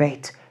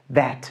activate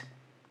that.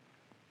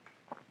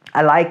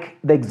 I like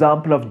the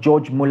example of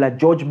George Muller.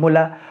 George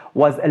Muller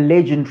was a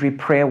legendary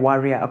prayer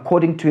warrior.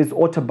 According to his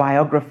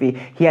autobiography,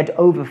 he had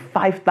over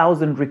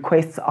 5,000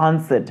 requests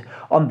answered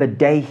on the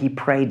day he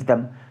prayed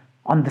them,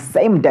 on the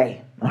same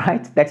day,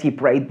 right, that he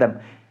prayed them,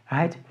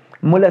 right?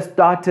 Muller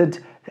started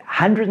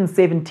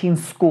 117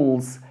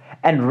 schools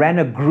and ran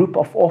a group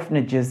of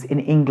orphanages in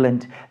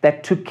England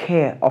that took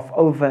care of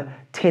over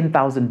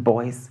 10,000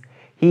 boys.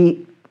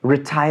 He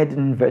retired, in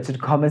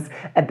inverted commas,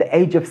 at the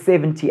age of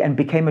 70 and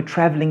became a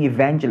traveling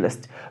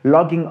evangelist,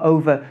 logging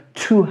over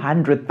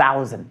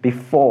 200,000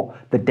 before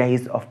the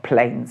days of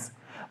planes.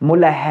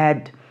 Muller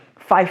had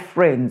 5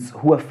 friends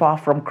who were far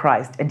from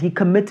Christ, and he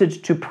committed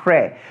to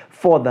prayer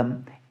for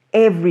them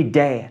every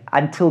day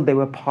until they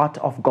were part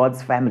of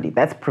God's family.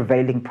 That's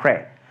prevailing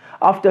prayer.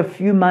 After a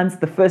few months,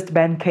 the first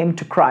man came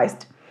to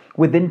Christ.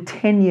 Within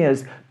 10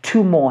 years,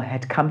 2 more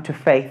had come to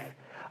faith.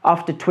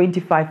 After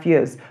 25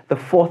 years, the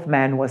 4th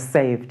man was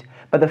saved.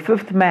 But the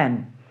 5th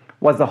man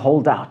was a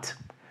holdout.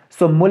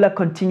 So Mullah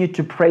continued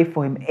to pray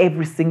for him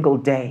every single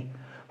day.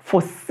 For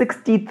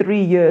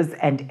 63 years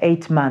and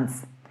 8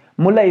 months,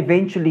 Mullah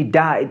eventually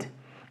died.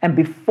 And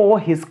before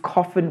his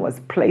coffin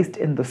was placed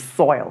in the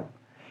soil,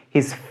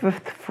 his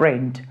 5th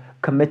friend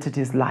committed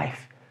his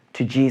life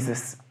to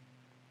Jesus.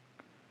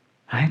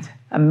 Right?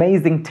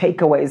 Amazing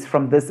takeaways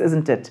from this,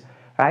 isn't it?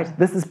 Right?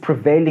 This is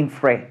prevailing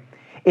prayer.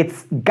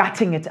 It's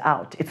gutting it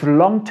out. It's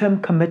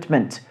long-term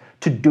commitment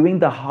to doing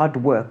the hard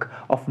work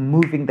of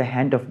moving the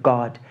hand of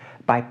God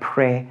by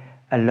prayer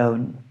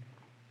alone.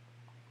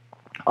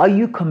 Are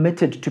you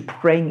committed to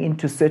praying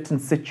into certain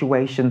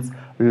situations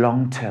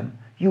long-term?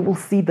 You will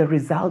see the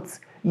results.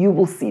 You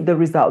will see the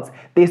results.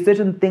 There are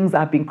certain things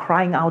I've been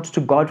crying out to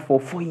God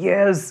for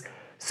years.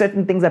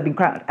 Certain things I've been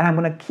crying out, and I'm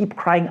going to keep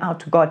crying out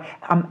to God.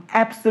 I'm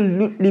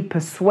absolutely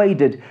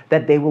persuaded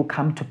that they will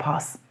come to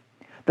pass.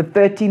 The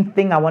 13th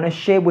thing I want to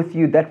share with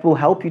you that will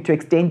help you to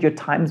extend your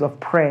times of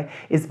prayer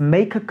is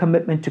make a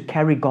commitment to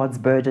carry God's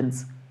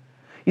burdens.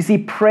 You see,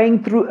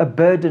 praying through a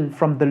burden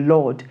from the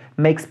Lord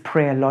makes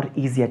prayer a lot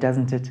easier,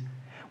 doesn't it?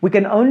 We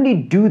can only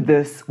do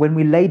this when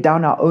we lay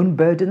down our own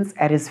burdens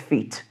at His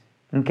feet.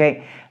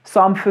 Okay?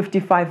 Psalm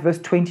 55 verse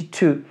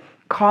 22,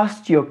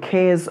 cast your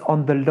cares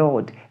on the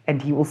Lord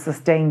and He will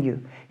sustain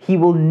you. He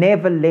will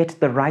never let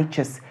the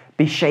righteous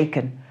be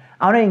shaken.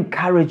 I want to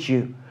encourage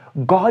you.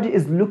 God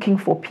is looking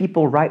for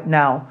people right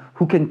now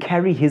who can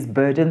carry His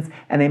burdens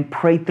and then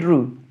pray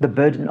through the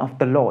burden of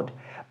the Lord.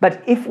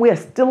 But if we are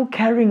still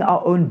carrying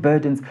our own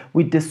burdens,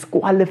 we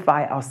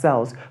disqualify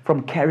ourselves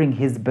from carrying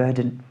His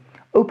burden.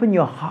 Open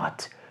your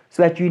heart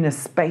so that you're in a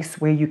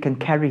space where you can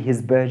carry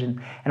His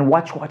burden and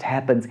watch what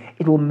happens.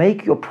 It will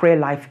make your prayer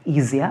life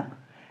easier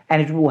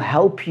and it will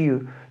help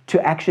you to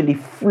actually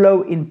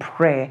flow in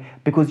prayer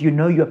because you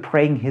know you're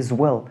praying His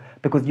will,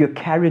 because you're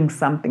carrying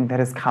something that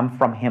has come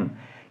from Him.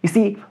 You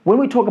see, when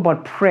we talk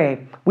about prayer,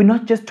 we're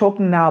not just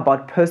talking now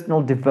about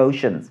personal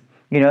devotions.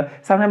 You know,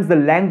 sometimes the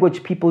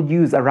language people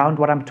use around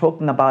what I'm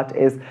talking about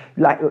is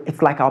like,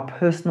 it's like our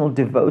personal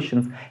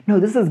devotions. No,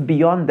 this is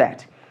beyond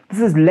that.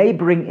 This is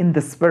laboring in the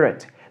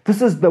Spirit.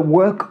 This is the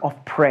work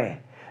of prayer.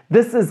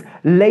 This is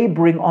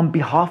laboring on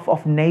behalf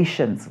of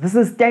nations. This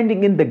is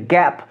standing in the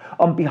gap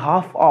on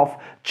behalf of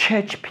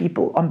church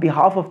people, on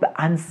behalf of the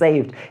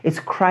unsaved. It's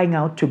crying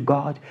out to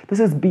God. This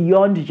is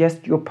beyond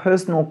just your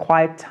personal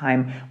quiet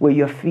time where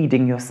you're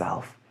feeding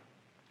yourself.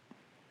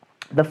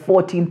 The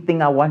 14th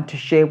thing I want to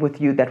share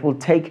with you that will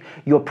take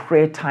your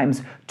prayer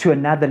times to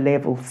another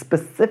level,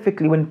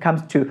 specifically when it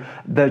comes to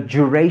the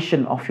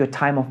duration of your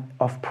time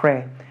of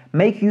prayer.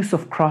 Make use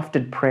of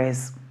crafted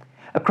prayers.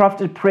 A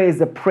crafted prayer is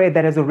a prayer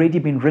that has already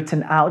been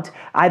written out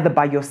either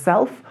by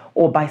yourself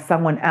or by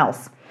someone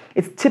else.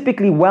 It's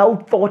typically well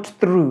thought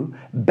through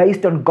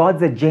based on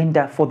God's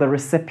agenda for the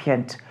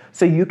recipient.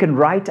 So you can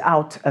write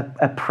out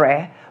a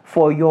prayer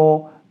for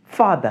your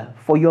father,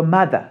 for your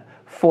mother,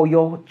 for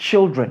your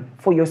children,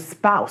 for your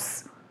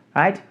spouse,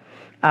 right?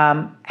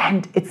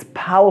 And it's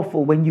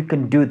powerful when you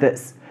can do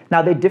this.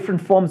 Now, there are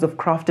different forms of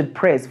crafted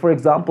prayers. For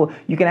example,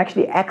 you can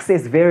actually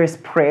access various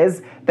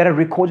prayers that are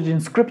recorded in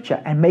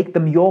Scripture and make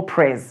them your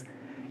prayers.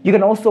 You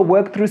can also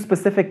work through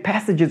specific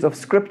passages of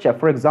Scripture.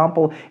 For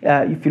example,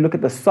 if you look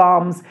at the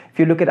Psalms, if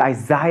you look at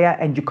Isaiah,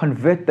 and you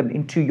convert them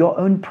into your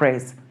own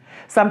prayers.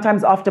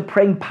 Sometimes after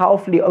praying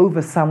powerfully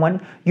over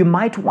someone, you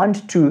might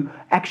want to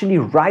actually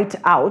write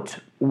out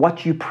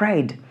what you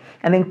prayed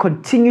and then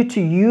continue to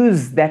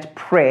use that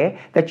prayer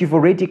that you've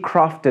already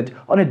crafted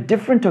on a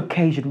different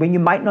occasion when you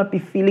might not be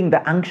feeling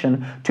the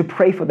unction to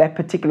pray for that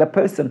particular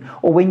person,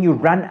 or when you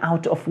run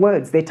out of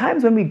words. There are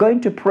times when we go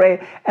into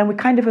prayer and we're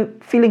kind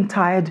of feeling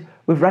tired,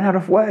 we've run out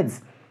of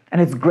words.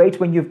 And it's great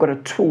when you've got a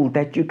tool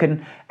that you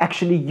can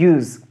actually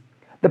use.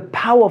 The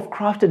power of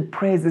crafted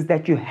prayers is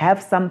that you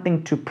have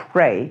something to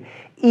pray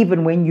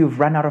even when you've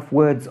run out of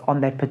words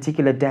on that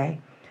particular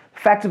day.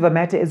 Fact of the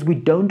matter is we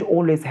don't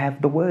always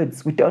have the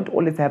words. We don't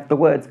always have the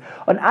words.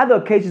 On other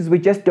occasions, we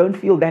just don't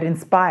feel that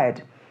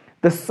inspired.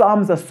 The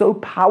Psalms are so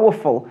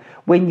powerful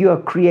when you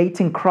are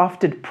creating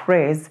crafted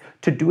prayers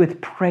to do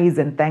with praise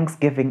and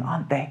thanksgiving,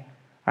 aren't they?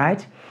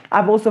 Right?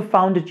 I've also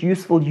found it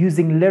useful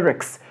using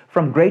lyrics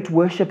from great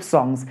worship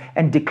songs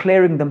and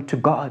declaring them to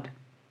God.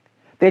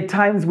 There are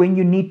times when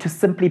you need to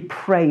simply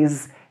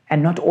praise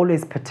and not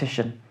always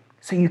petition.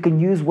 So you can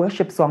use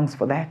worship songs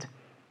for that.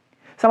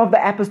 Some of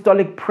the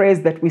apostolic prayers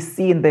that we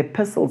see in the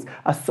epistles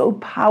are so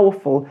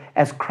powerful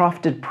as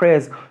crafted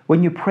prayers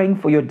when you're praying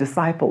for your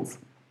disciples.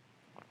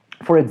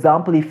 For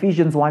example,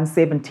 Ephesians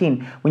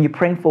 1:17, when you're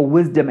praying for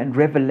wisdom and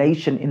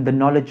revelation in the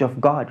knowledge of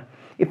God.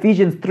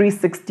 Ephesians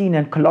 3:16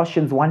 and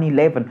Colossians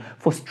 1:11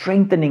 for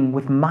strengthening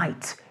with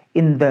might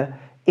in the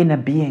inner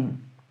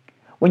being.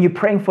 When you're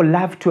praying for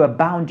love to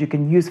abound, you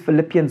can use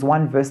Philippians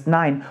 1 verse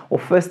 9 or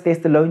 1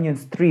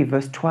 Thessalonians 3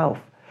 verse 12.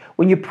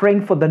 When you're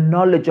praying for the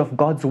knowledge of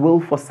God's will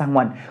for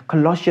someone,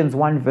 Colossians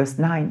 1 verse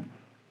 9.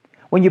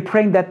 When you're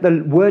praying that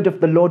the word of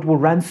the Lord will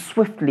run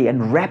swiftly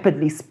and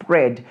rapidly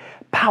spread,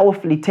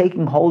 powerfully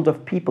taking hold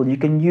of people. You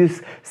can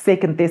use 2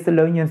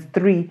 Thessalonians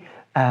 3,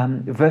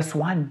 verse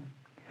 1.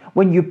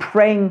 When you're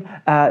praying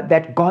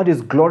that God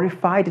is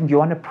glorified and you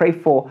want to pray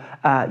for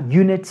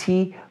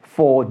unity,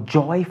 for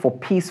joy, for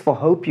peace, for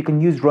hope, you can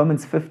use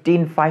Romans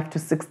 15,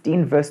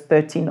 5-16, verse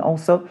 13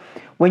 also.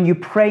 When you're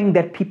praying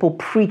that people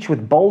preach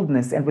with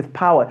boldness and with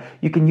power,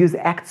 you can use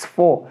Acts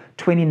 4,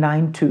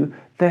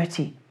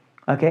 29-30.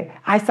 Okay,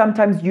 I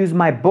sometimes use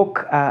my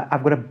book.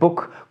 I've got a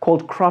book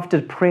called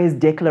Crafted Prayers,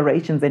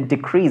 Declarations, and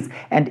Decrees.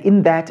 And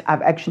in that,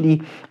 I've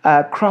actually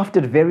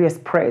crafted various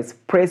prayers.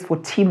 Prayers for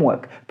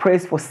teamwork,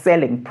 prayers for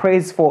selling,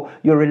 prayers for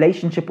your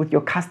relationship with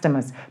your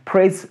customers,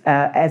 prayers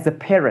as a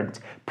parent,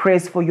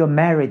 prayers for your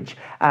marriage.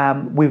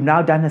 We've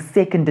now done a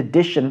second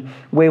edition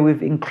where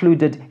we've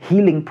included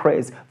healing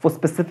prayers for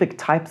specific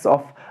types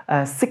of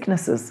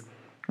sicknesses.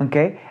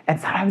 Okay,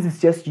 and sometimes it's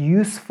just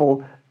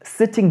useful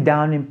sitting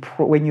down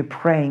when you're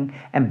praying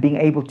and being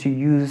able to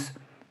use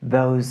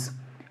those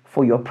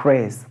for your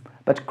prayers.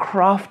 But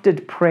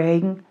crafted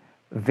praying,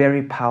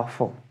 very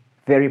powerful,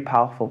 very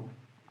powerful.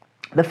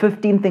 The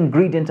 15th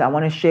ingredient I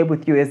want to share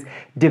with you is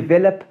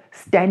develop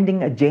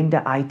standing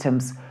agenda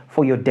items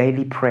for your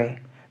daily prayer.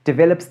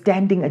 Develop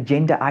standing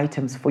agenda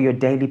items for your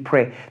daily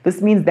prayer.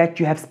 This means that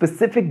you have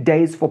specific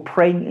days for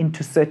praying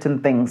into certain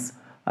things.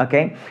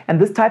 Okay,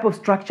 and this type of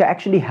structure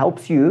actually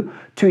helps you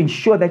to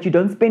ensure that you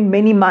don't spend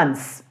many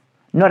months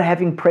not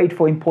having prayed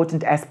for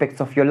important aspects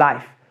of your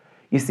life,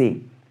 you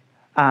see.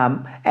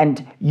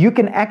 And you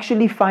can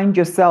actually find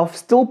yourself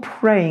still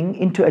praying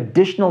into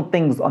additional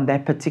things on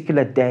that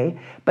particular day,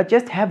 but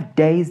just have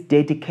days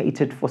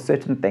dedicated for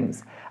certain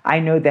things. I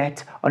know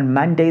that on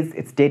Mondays,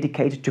 it's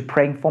dedicated to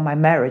praying for my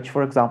marriage,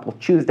 for example.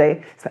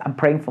 Tuesday, so I'm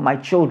praying for my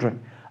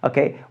children.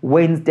 Okay,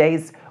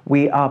 Wednesdays,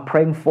 we are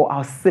praying for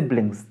our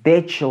siblings,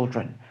 their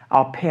children,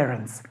 our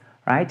parents,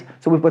 right?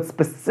 So we've got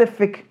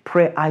specific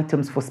prayer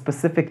items for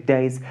specific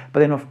days, but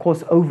then of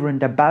course, over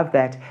and above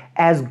that,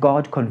 as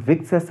God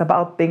convicts us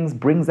about things,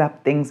 brings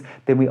up things,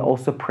 then we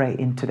also pray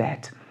into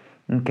that,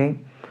 okay?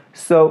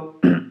 So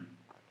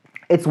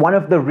it's one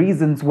of the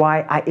reasons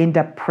why I end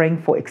up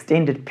praying for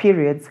extended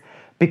periods,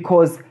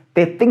 because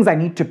there are things I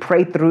need to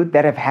pray through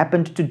that have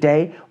happened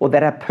today or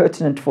that are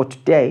pertinent for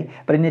today.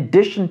 But in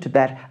addition to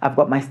that, I've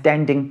got my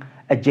standing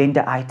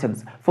agenda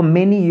items. For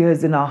many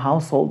years in our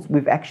households,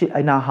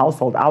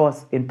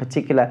 ours in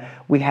particular,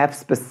 we have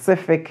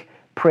specific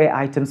prayer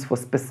items for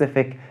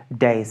specific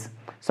days.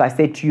 So I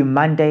say to you,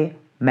 Monday,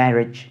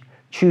 marriage.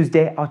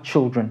 Tuesday, our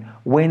children.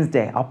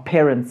 Wednesday, our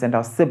parents and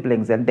our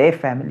siblings and their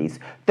families.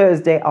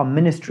 Thursday, our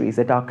ministries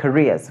and our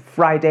careers.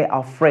 Friday,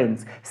 our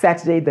friends.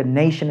 Saturday, the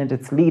nation and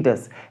its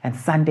leaders. And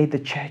Sunday, the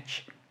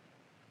church.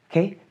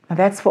 Okay? Now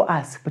that's for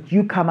us, but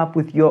you come up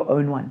with your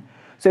own one.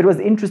 So it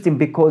was interesting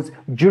because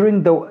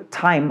during the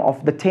time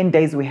of the 10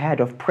 days we had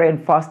of prayer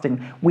and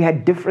fasting, we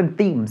had different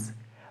themes.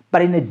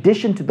 But in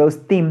addition to those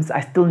themes,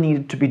 I still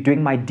needed to be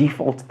doing my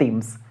default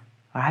themes.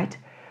 All right?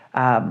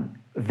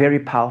 Very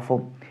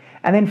powerful.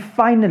 And then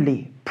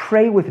finally,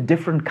 pray with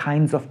different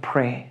kinds of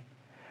prayer.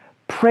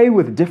 Pray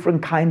with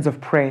different kinds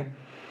of prayer.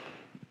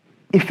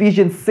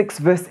 Ephesians 6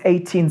 verse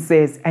 18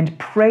 says, "And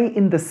pray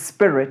in the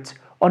Spirit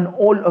on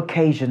all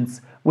occasions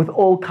with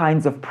all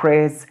kinds of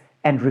prayers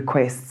and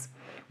requests.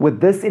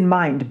 With this in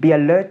mind, be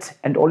alert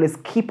and always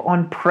keep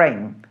on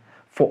praying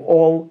for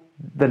all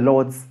the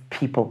Lord's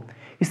people."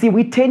 You see,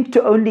 we tend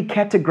to only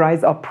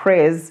categorize our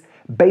prayers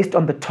based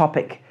on the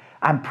topic.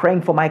 I'm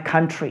praying for my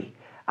country.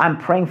 I'm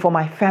praying for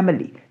my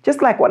family,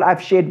 just like what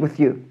I've shared with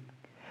you.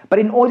 But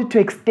in order to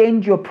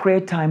extend your prayer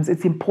times,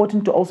 it's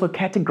important to also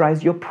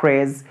categorize your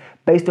prayers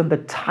based on the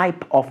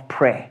type of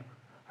prayer,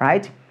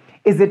 right?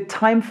 Is it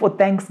time for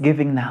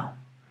Thanksgiving now?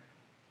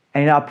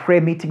 And in our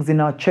prayer meetings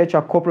in our church,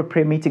 our corporate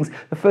prayer meetings,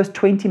 the first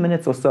 20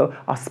 minutes or so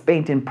are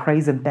spent in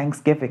praise and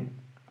thanksgiving,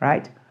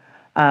 right?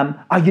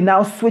 Are you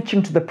now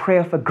switching to the prayer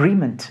of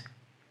agreement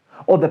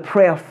or the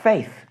prayer of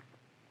faith?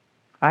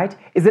 Right?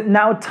 Is it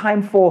now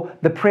time for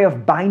the prayer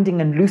of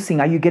binding and loosing?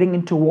 Are you getting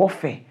into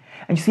warfare?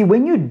 And you see,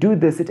 when you do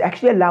this, it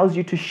actually allows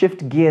you to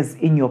shift gears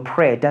in your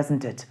prayer,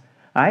 doesn't it?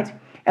 Right?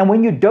 And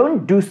when you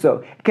don't do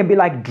so, it can be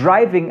like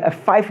driving a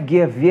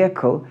 5-gear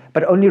vehicle,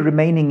 but only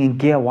remaining in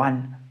gear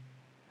 1.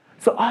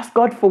 So ask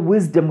God for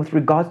wisdom with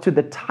regards to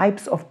the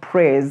types of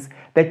prayers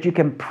that you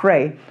can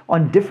pray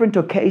on different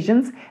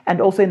occasions and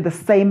also in the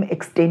same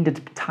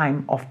extended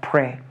time of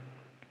prayer.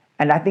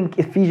 And I think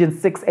Ephesians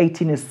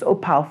 6:18 is so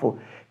powerful.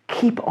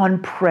 Keep on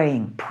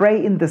praying.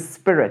 Pray in the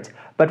Spirit,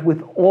 but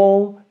with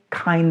all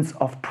kinds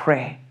of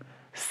prayer.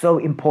 So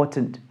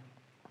important.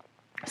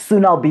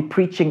 Soon I'll be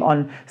preaching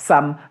on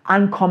some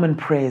uncommon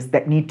prayers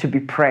that need to be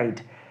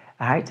prayed.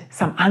 All right?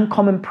 Some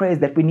uncommon prayers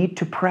that we need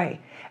to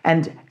pray.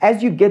 And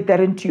as you get that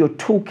into your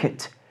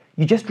toolkit,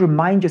 you just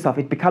remind yourself,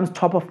 it becomes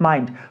top of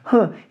mind.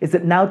 Is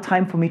it now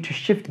time for me to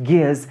shift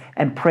gears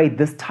and pray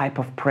this type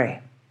of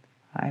prayer?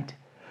 All right?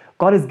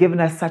 God has given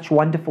us such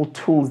wonderful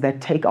tools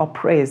that take our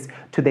prayers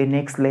to their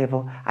next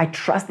level. I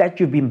trust that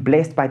you've been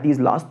blessed by these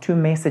last 2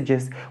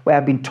 messages where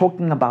I've been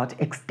talking about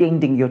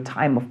extending your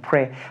time of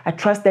prayer. I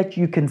trust that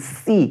you can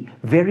see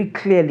very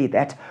clearly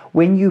that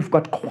when you've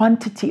got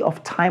quantity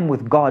of time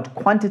with God,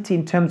 quantity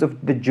in terms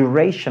of the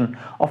duration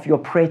of your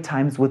prayer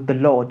times with the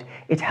Lord,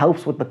 it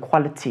helps with the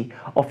quality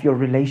of your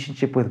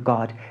relationship with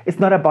God. It's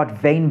not about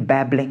vain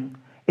babbling.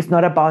 It's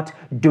not about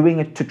doing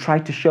it to try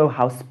to show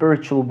how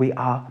spiritual we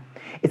are.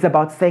 It's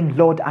about saying,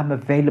 Lord, I'm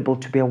available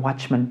to be a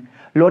watchman.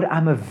 Lord,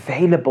 I'm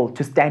available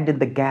to stand in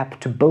the gap,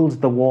 to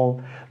build the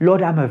wall.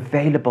 Lord, I'm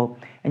available.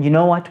 And you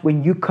know what?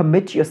 When you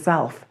commit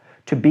yourself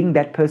to being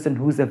that person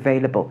who's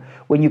available,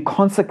 when you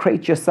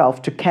consecrate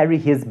yourself to carry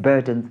his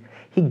burdens,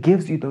 he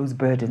gives you those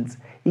burdens.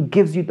 He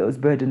gives you those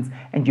burdens,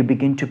 and you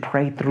begin to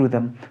pray through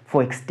them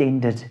for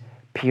extended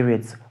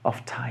periods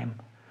of time.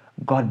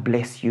 God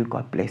bless you.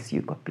 God bless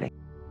you. God bless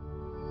you.